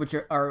trucks, which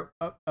are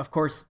of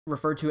course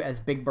referred to as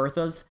Big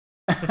Berthas,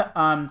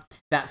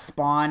 that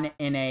spawn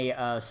in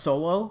a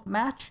solo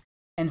match.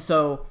 And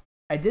so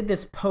I did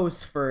this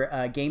post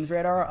for Games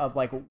Radar of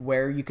like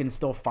where you can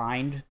still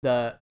find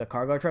the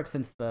cargo truck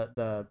since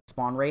the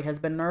spawn rate has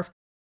been nerfed.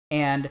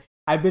 And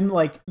I've been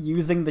like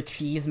using the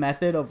cheese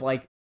method of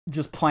like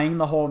just playing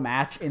the whole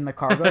match in the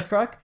cargo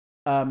truck.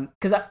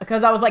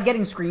 Because I was like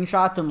getting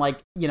screenshots and like,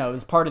 you know,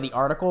 as part of the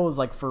article, it was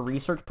like for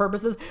research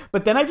purposes.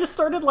 But then I just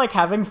started like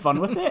having fun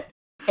with it.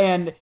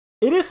 And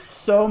it is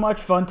so much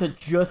fun to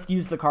just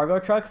use the cargo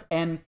trucks.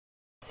 And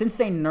since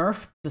they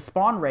nerfed the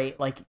spawn rate,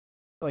 like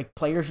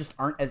players just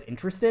aren't as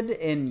interested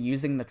in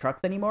using the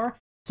trucks anymore.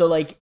 So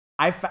like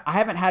I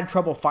haven't had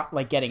trouble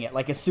like getting it.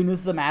 Like as soon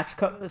as the match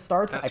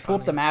starts, That's I pull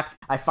up funny. the map,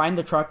 I find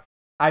the truck,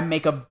 I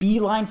make a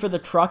beeline for the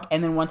truck,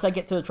 and then once I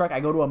get to the truck, I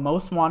go to a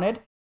most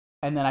wanted,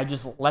 and then I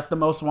just let the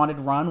most wanted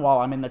run while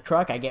I'm in the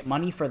truck. I get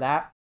money for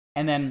that,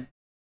 and then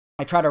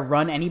I try to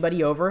run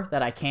anybody over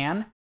that I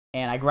can,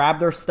 and I grab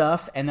their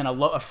stuff, and then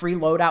a free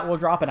loadout will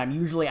drop, and I'm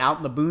usually out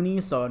in the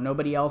boonies, so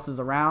nobody else is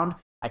around.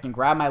 I can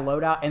grab my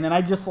loadout, and then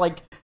I just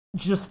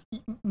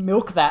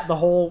milk that the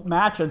whole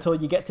match until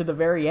you get to the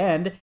very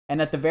end,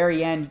 and at the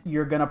very end,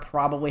 you're gonna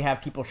probably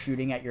have people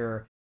shooting at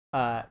your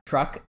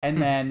truck,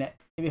 and then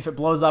if it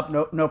blows up,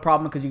 no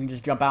problem, because you can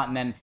just jump out, and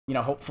then, you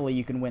know, hopefully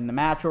you can win the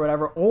match or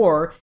whatever.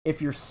 Or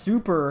if you're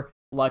super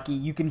lucky,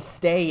 you can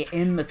stay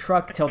in the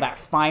truck till that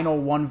final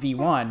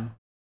 1v1,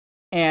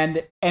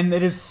 and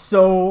it is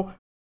so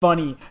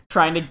funny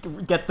trying to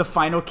get the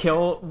final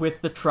kill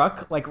with the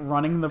truck, like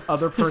running the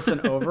other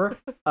person over.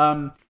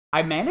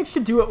 I managed to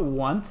do it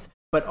once,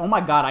 but oh my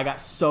god, I got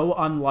so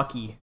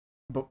unlucky.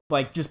 But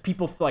like just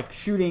people like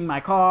shooting my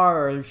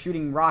car or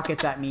shooting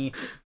rockets at me.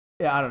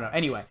 Yeah, I don't know.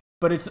 Anyway,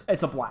 but it's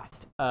a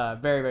blast.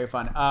 Very, very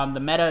fun. The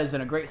meta is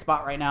in a great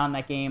spot right now in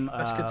that game.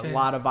 That's good to A hear.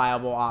 lot of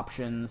viable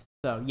options.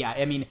 So yeah,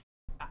 I mean,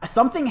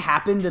 something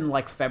happened in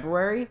like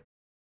February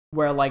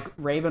where like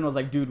Raven was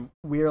like, dude,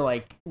 we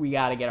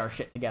got to get our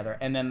shit together,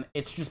 and then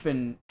it's just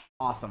been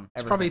awesome.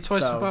 It's ever probably since.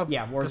 Toys So, for Bob.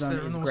 Yeah, because they're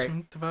Warzone an is great.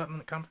 awesome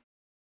development company.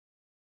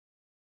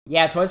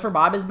 Yeah, Toys for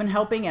Bob has been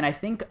helping, and I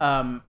think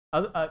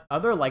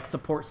other like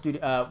support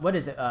studio. What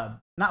is it?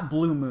 Not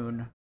Blue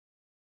Moon,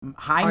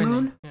 High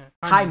Moon. Yeah.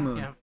 High Moon.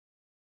 Yeah,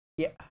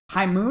 Yeah,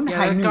 High Moon. yeah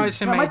High the Noon. guys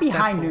who No, it made might be Deadpool.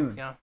 High Noon.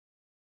 Yeah.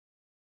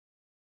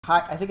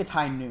 I think it's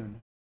High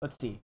Noon. Let's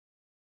see.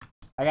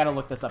 I gotta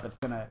look this up. It's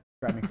gonna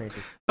drive me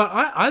crazy. But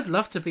I'd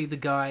love to be the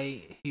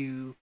guy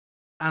who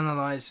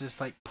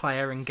analyzes like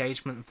player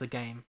engagement of the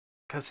game,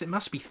 because it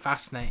must be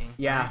fascinating.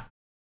 Yeah. right?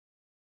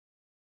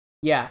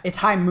 Yeah, it's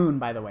High Moon,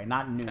 by the way,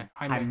 not Noon. Okay,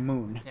 High High Moon.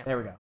 Moon. Yeah. There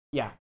we go.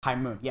 Yeah, High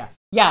Moon. Yeah,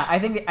 yeah. I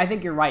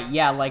think you're right.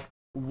 Yeah, like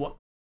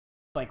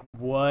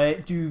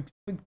what do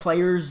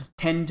players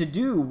tend to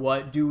do?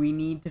 What do we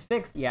need to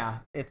fix? Yeah,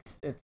 it's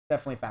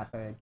definitely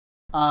fascinating.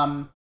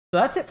 So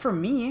that's it for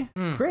me,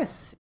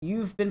 Chris.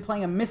 You've been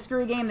playing a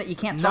mystery game that you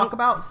can't talk Nope,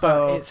 about.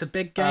 So but it's a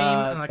big game,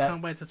 and I that-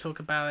 can't wait to talk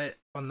about it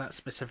on that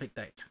specific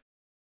date.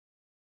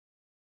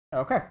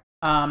 okay.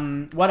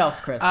 What else,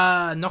 Chris?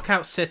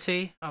 Knockout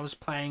City. I was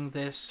playing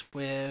this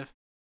with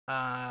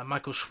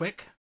Michael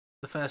Schwick,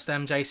 the first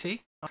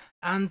MJC,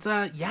 and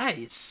yeah,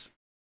 it's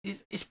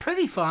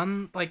pretty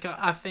fun. Like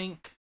I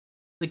think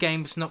the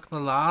game's not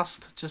gonna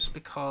last just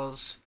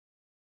because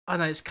I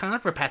know it's kind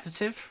of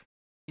repetitive.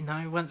 You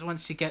know,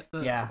 once you get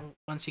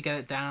once you get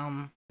it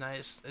down, you know,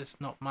 it's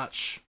not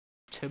much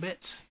to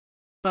it.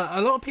 But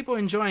a lot of people are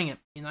enjoying it.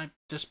 You know,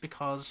 just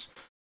because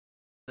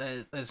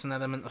there's an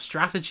element of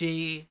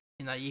strategy.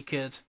 You know, you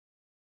could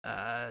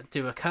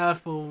do a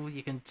curveball,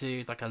 you can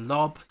do like a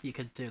lob, you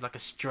could do like a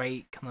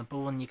straight kind of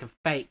ball, and you can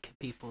fake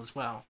people as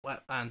well.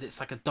 And it's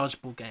like a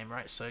dodgeball game,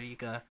 right? So you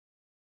gotta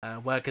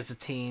work as a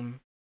team,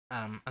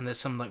 and there's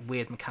some like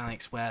weird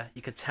mechanics where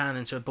you could turn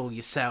into a ball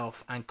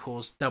yourself and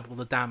cause double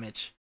the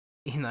damage.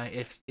 You know,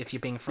 if you're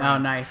being thrown. Oh,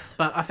 nice.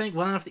 But I think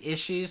one of the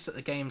issues that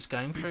the game's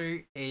going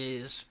through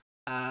is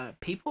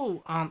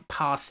people aren't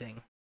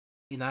passing.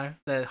 You know,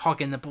 they're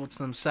hogging the ball to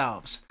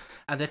themselves,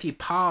 and if you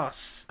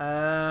pass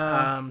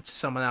to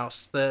someone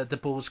else, the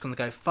ball's going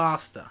to go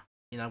faster.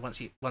 You know,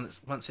 once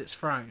it's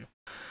thrown.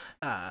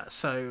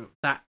 So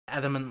that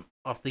element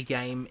of the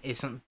game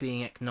isn't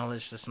being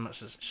acknowledged as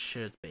much as it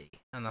should be,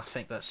 and I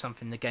think that's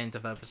something the game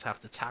developers have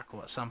to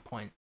tackle at some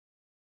point.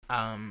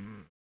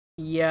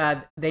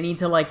 Yeah, they need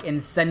to like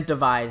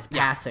incentivize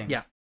passing.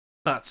 Yeah,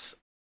 but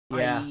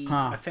Yeah,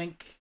 I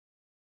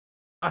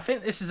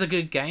think this is a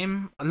good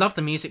game. I love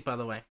the music, by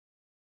the way.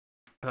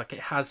 Like, it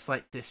has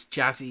like this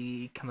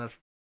jazzy kind of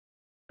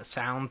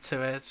sound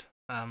to it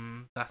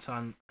that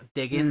I'm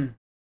digging.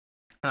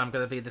 And I'm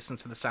gonna be listening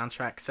to the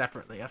soundtrack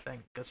separately, I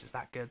think, because it's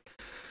that good.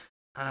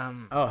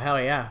 Oh,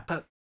 hell yeah.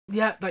 But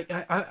yeah, like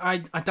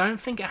I don't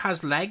think it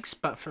has legs,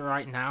 but for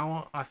right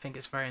now, I think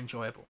it's very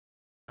enjoyable.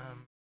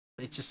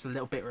 It's just a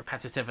little bit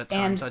repetitive at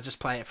times. I just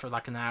play it for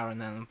like an hour, and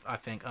then I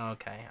think, oh,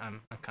 okay,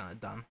 I'm kind of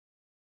done.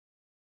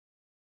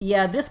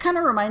 Yeah, this kind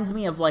of reminds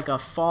me of like a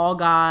Fall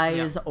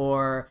Guys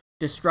or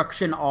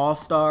Destruction All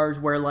Stars,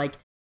 where like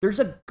there's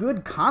a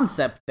good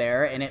concept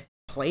there and it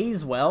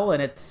plays well,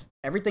 and it's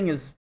everything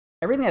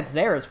that's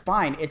there is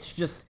fine. It's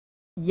just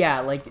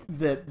like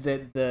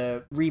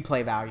the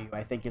replay value,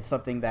 I think, is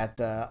something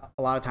that a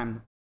lot of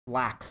time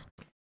lacks.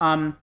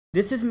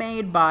 This is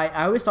made by,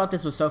 I always thought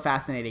this was so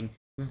fascinating,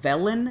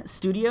 Velen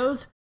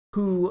Studios,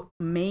 who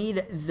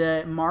made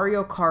the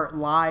Mario Kart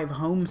Live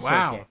Home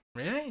Circuit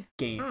Really?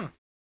 game.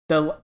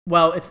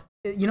 It's,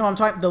 you know what I'm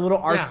talking, the little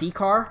RC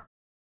car.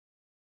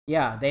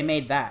 Yeah, they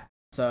made that.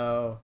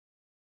 So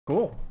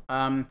cool.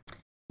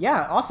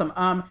 Yeah, awesome.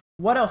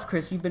 What else,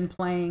 Chris? You've been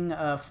playing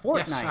Fortnite.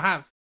 Yes, I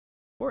have.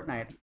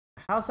 Fortnite.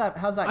 How's that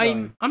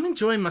going? I'm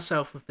enjoying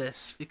myself with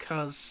this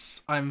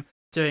because I'm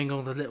doing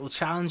all the little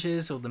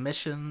challenges, all the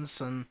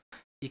missions, and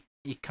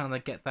you kind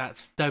of get that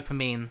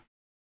dopamine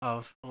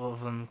of all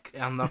of them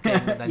unlocking,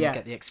 and then Yeah. you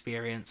get the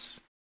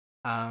experience.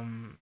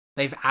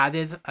 They've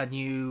added a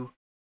new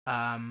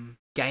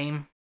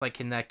game, like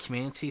in their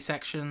community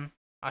section.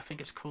 I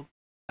think it's called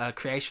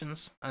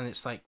Creations, and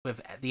it's like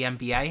with the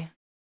NBA.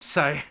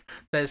 So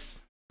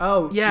there's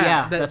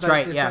That's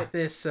right. There's Yeah. like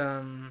this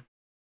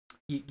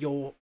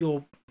you're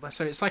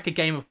so it's like a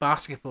game of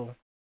basketball,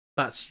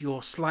 but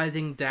you're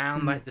sliding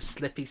down like the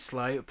slippy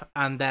slope,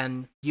 and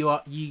then you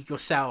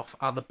yourself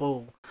are the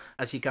ball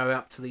as you go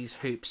up to these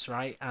hoops,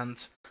 right?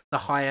 And the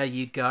higher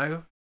you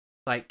go,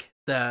 like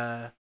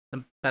the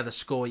better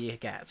score you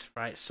get,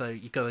 right? So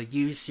you got to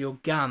use your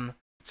gun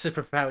to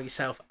propel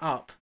yourself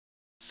up,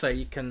 so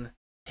you can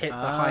hit the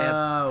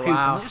higher hoop.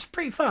 Wow. And it was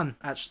pretty fun,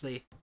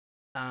 actually.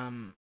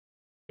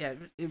 Yeah,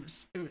 it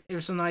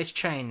was a nice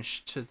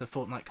change to the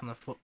Fortnite kind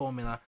of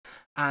formula,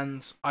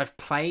 and I've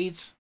played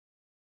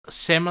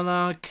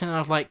similar kind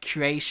of like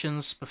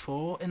creations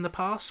before in the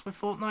past with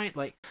Fortnite,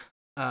 like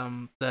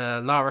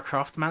the Lara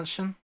Croft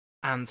mansion,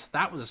 and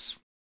that was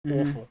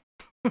awful.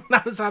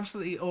 That was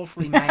absolutely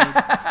awfully made.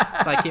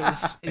 Like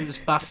it was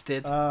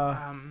busted.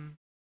 And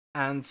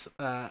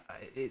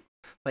it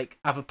like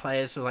other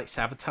players were like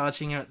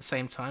sabotaging it at the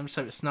same time,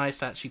 so it's nice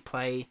to actually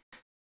play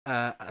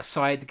a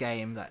side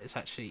game that is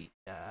actually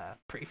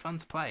pretty fun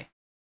to play.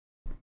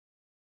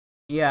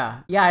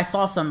 Yeah, I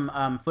saw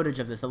some footage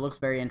of this. It looks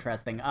very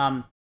interesting.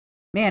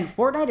 Man,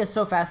 Fortnite is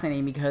so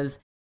fascinating because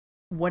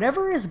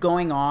whatever is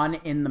going on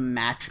in the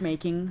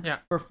matchmaking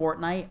for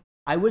Fortnite,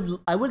 I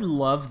would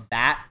love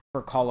that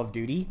for Call of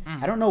Duty.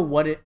 I don't know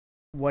what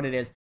it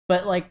is,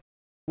 but like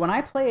when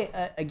I play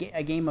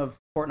a game of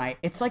Fortnite,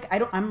 it's like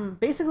I'm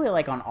basically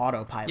like on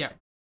autopilot.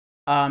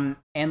 Yeah.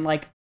 And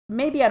like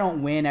maybe I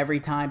don't win every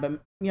time, but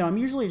I'm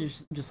usually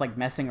just like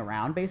messing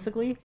around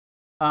basically.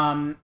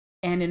 And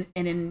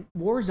in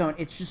Warzone,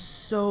 it's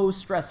just so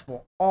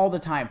stressful all the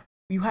time.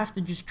 You have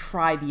to just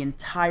try the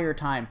entire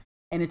time,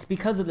 and it's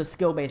because of the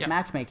skill-based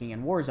matchmaking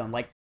in Warzone.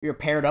 Like you're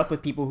paired up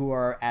with people who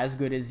are as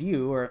good as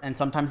you, and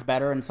sometimes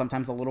better, and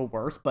sometimes a little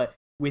worse, but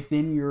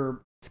within your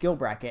skill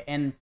bracket.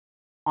 And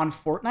on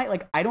Fortnite,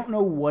 like I don't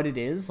know what it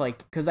is, like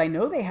because I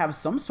know they have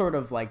some sort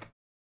of like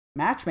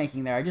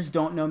matchmaking there. I just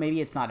don't know. Maybe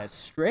it's not as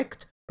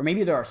strict, or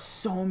maybe there are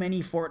so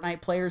many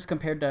Fortnite players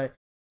compared to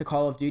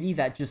Call of Duty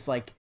that just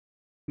like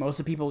most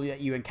of the people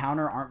that you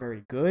encounter aren't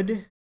very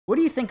good. What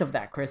do you think of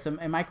that, Chris?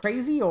 Am I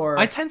crazy, or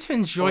I tend to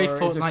enjoy or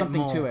Fortnite is there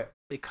something more to it?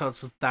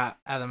 because of that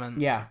element.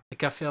 Yeah,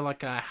 Like I feel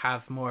like I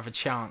have more of a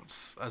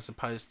chance as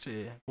opposed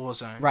to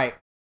Warzone. right.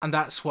 And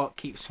that's what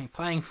keeps me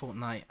playing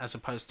Fortnite as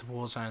opposed to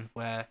Warzone,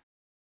 where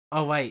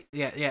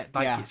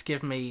it's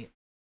given me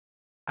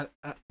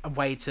a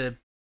way to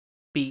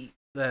beat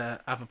the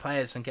other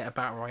players and get a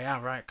battle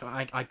royale, right?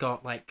 I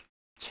got like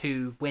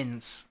 2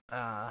 wins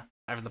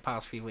over the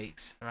past few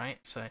weeks, right?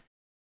 So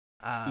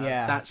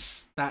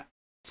that's that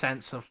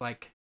sense of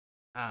like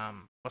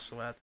what's the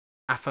word,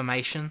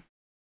 affirmation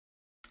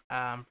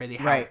really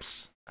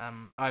helps.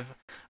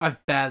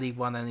 I've barely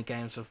won any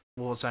games of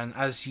Warzone,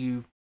 as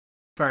you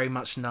very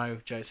much know,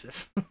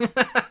 Joseph.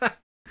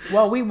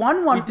 Well, we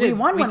won one. We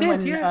won one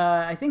when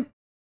yeah. I think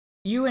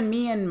you and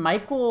me and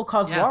Michael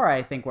Kozwara,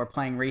 I think, were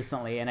playing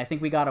recently, and I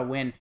think we got a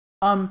win.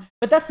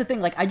 But that's the thing.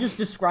 Like, I just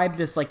described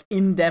this like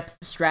in-depth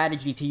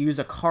strategy to use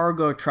a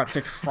cargo truck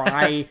to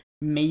try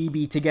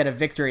maybe to get a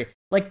victory.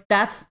 Like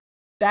that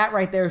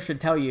right there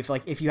should tell you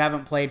if you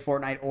haven't played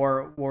Fortnite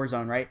or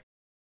Warzone, right?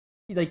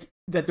 Like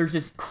that there's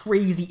this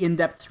crazy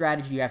in-depth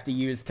strategy you have to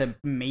use to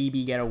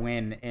maybe get a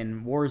win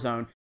in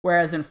Warzone.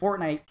 Whereas in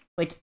Fortnite,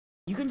 like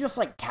you can just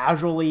like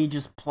casually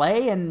just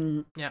play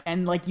and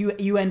like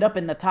you end up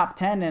in the top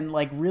 10 and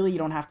like really you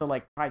don't have to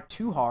like try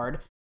too hard.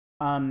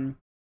 And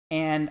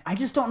I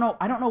just don't know.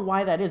 I don't know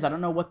why that is. I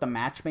don't know what the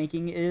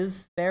matchmaking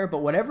is there, but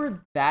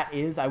whatever that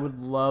is, I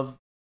would love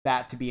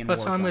that to be in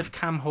Warzone. But I'm with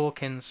Cam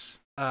Hawkins.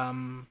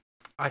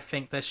 I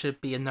think there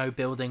should be a no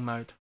building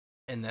mode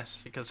in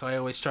this, because I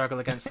always struggle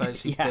against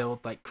those who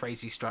build like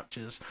crazy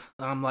structures.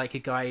 I'm like a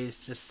guy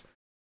who's just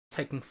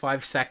taking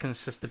 5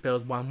 seconds just to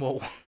build one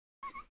wall.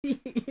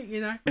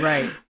 You know?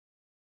 Right.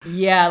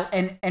 Yeah,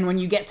 and when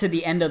you get to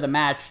the end of the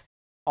match,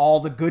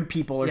 all the good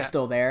people are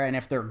still there, and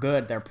if they're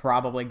good, they're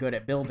probably good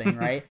at building,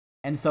 right?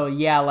 And so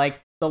like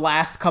the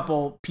last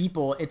couple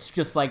people, it's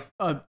just like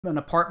an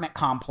apartment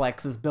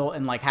complex is built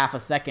in like half a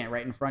second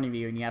right in front of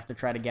you, and you have to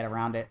try to get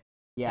around it.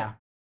 Yeah.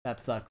 That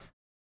sucks.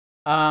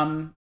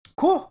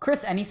 Cool.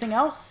 Chris, anything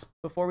else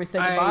before we say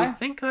goodbye? I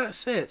think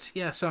that's it.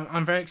 Yeah, so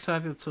I'm very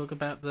excited to talk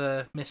about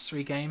the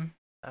mystery game,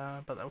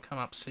 but that'll come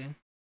up soon.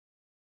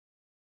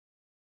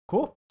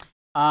 Cool.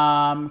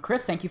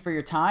 Chris, thank you for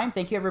your time.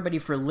 Thank you everybody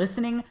for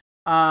listening.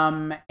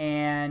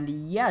 And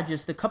yeah,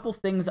 just a couple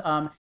things.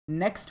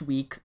 Next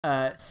week,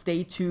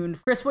 stay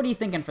tuned. Chris, what are you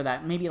thinking for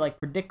that? Maybe like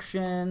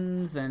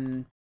predictions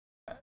and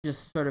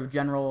just sort of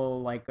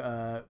general like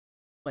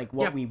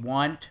what we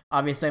want.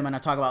 Obviously, I'm going to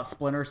talk about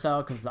Splinter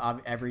Cell because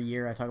every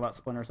year I talk about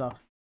Splinter Cell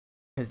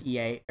because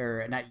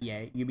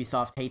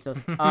Ubisoft hates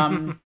us.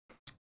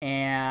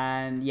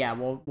 And yeah,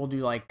 we'll do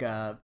like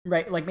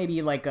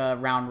maybe like a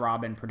round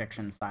robin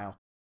prediction style.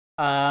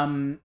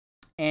 And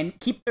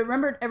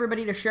remember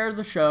everybody to share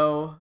the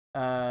show,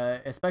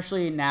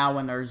 especially now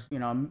when there's a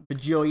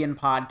bajillion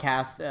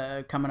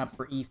podcasts coming up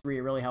for E3.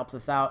 It really helps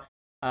us out.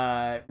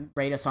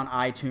 Rate us on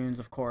iTunes,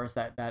 of course.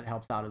 That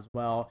helps out as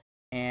well.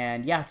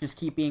 And yeah, just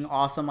keep being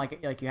awesome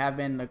like you have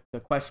been. The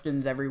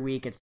questions every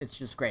week, it's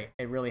just great.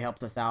 It really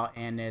helps us out,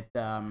 and it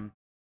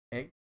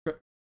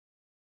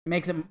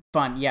makes it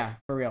fun. Yeah,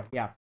 for real.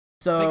 Yeah.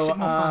 So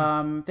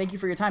thank you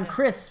for your time,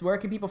 Chris. Where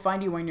can people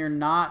find you when you're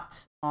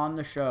not on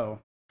the show?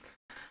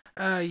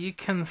 You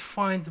can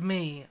find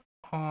me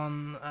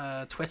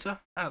on Twitter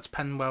at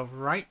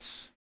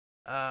PenwellWrites.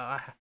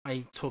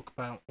 I talk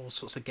about all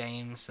sorts of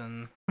games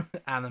and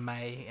anime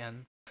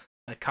and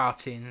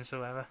cartoons or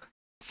whatever.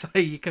 So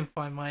you can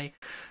find my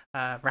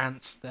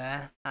rants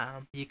there.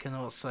 You can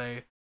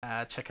also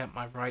check out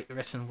my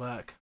written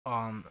work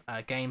on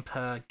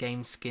GamePer,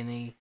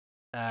 GameSkinny,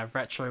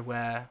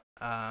 Retroware,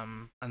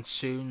 and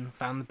soon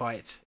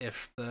Fanbyte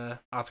if the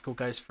article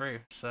goes through.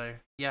 So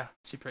yeah,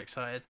 super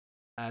excited.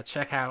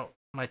 Check out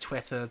my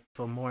Twitter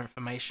for more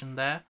information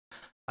there.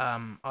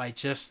 I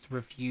just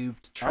reviewed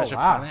Treasure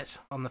Planet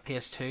on the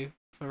PS2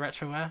 for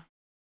Retroware,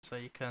 so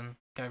you can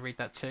go read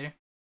that too.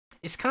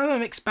 It's kind of a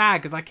mixed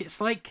bag. Like, it's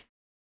like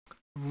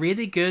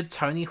really good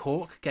Tony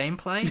Hawk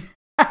gameplay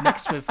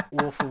mixed with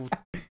awful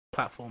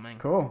platforming.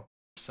 Cool.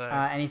 So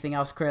anything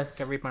else, Chris?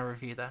 Go read my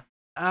review there.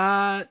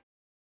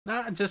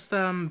 Just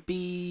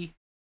be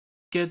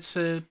good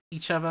to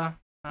each other.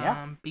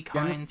 Be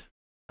kind.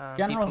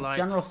 Be polite.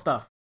 General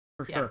stuff.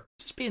 For sure.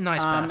 Just be a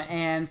nice person.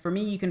 And for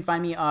me, you can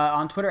find me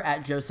on Twitter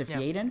at Joseph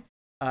Yaden.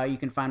 You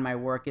can find my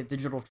work at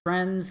Digital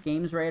Trends,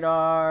 Games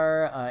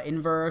Radar,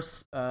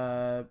 Inverse,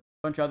 a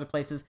bunch of other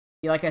places.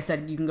 Yeah, like I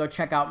said, you can go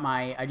check out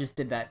I just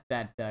did that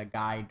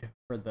guide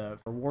for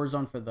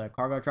Warzone for the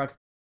cargo trucks.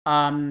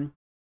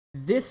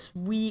 This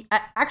week,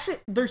 actually,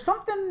 there's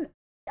something.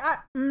 I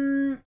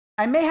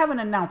may have an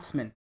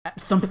announcement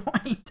at some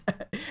point.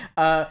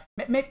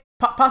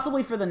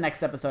 Possibly for the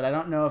next episode. I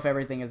don't know if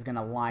everything is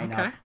gonna line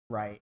up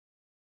right.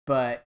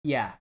 But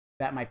yeah,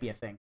 that might be a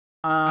thing.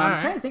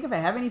 I'm trying to think if I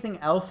have anything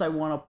else I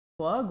want to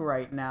plug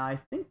right now. I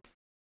think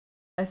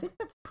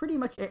that's pretty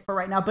much it for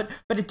right now. But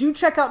do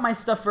check out my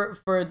stuff for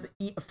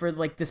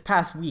like this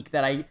past week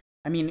that I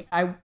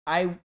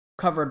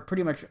covered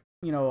pretty much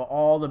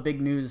all the big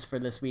news for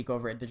this week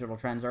over at Digital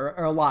Trends, or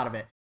a lot of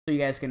it. So you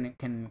guys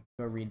can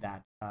go read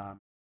that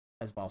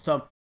as well.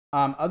 So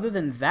other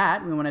than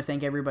that, we want to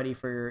thank everybody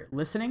for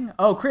listening.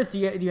 Oh, Chris, do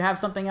you have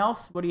something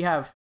else? What do you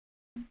have?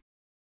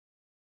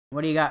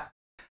 What do you got?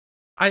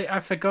 I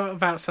forgot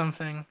about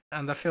something,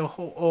 and I feel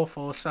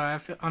awful, so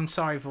I'm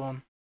sorry,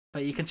 Vaughn.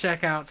 But you can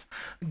check out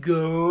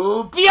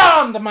Go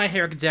Beyond, the My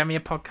Hero Academia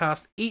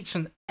podcast, each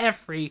and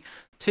every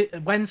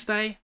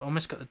Wednesday.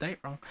 Almost got the date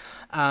wrong.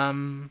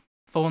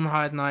 Vaughn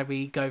Hyde and I,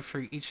 we go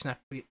through each and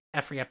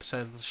every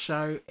episode of the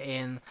show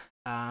in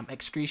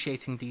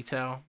excruciating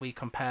detail. We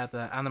compare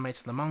the anime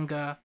to the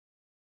manga.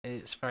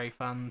 It's very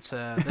fun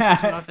to listen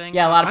to, I think.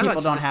 Yeah, a lot of I people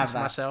like don't to have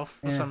that myself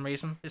for some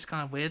reason. It's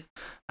kind of weird.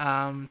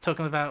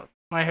 Talking about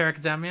My Hero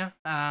Academia.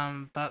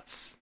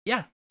 But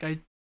yeah, go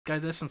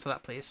listen to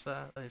that, please.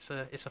 It's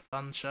a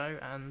fun show,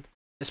 and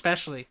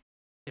especially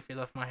if you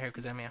love My Hero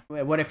Academia.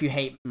 What if you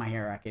hate My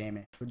Hero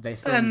Academia? Would they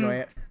still enjoy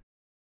it?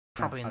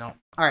 Probably not.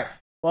 All right.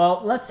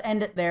 Well, let's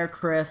end it there,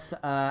 Chris.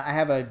 I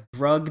have a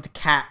drugged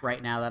cat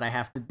right now that I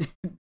have to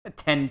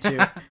attend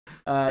to.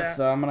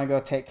 So I'm gonna go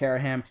take care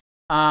of him.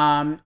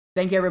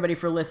 Thank you, everybody,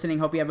 for listening.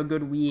 Hope you have a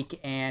good week,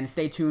 and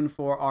stay tuned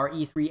for our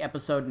E3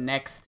 episode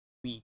next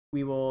week.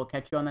 We will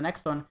catch you on the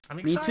next one. I'm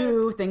excited. Me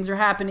too. Things are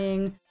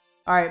happening.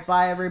 All right.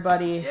 Bye,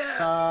 everybody. Yeah.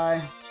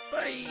 Bye.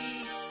 Bye.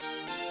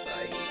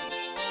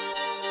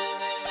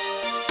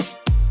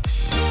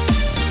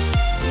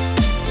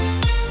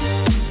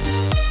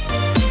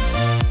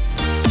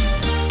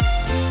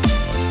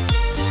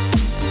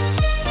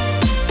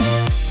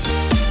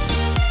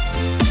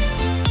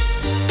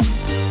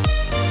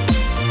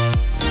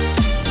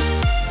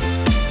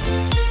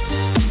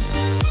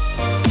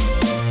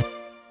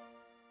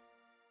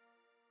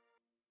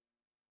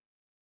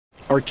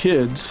 Our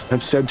kids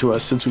have said to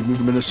us since we moved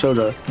to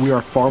Minnesota, we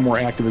are far more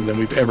active than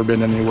we've ever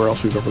been anywhere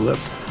else we've ever lived.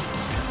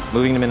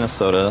 Moving to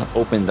Minnesota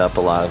opened up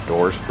a lot of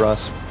doors for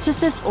us.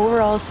 Just this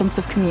overall sense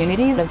of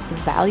community, of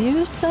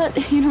values that,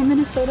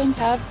 Minnesotans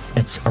have.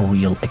 It's a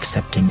real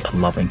accepting,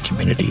 loving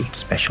community,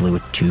 especially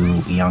with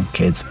 2 young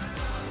kids.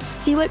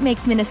 See what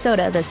makes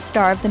Minnesota the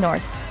star of the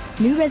North.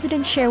 New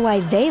residents share why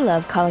they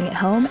love calling it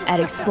home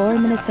at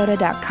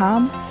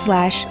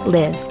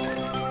exploreminnesota.com/live.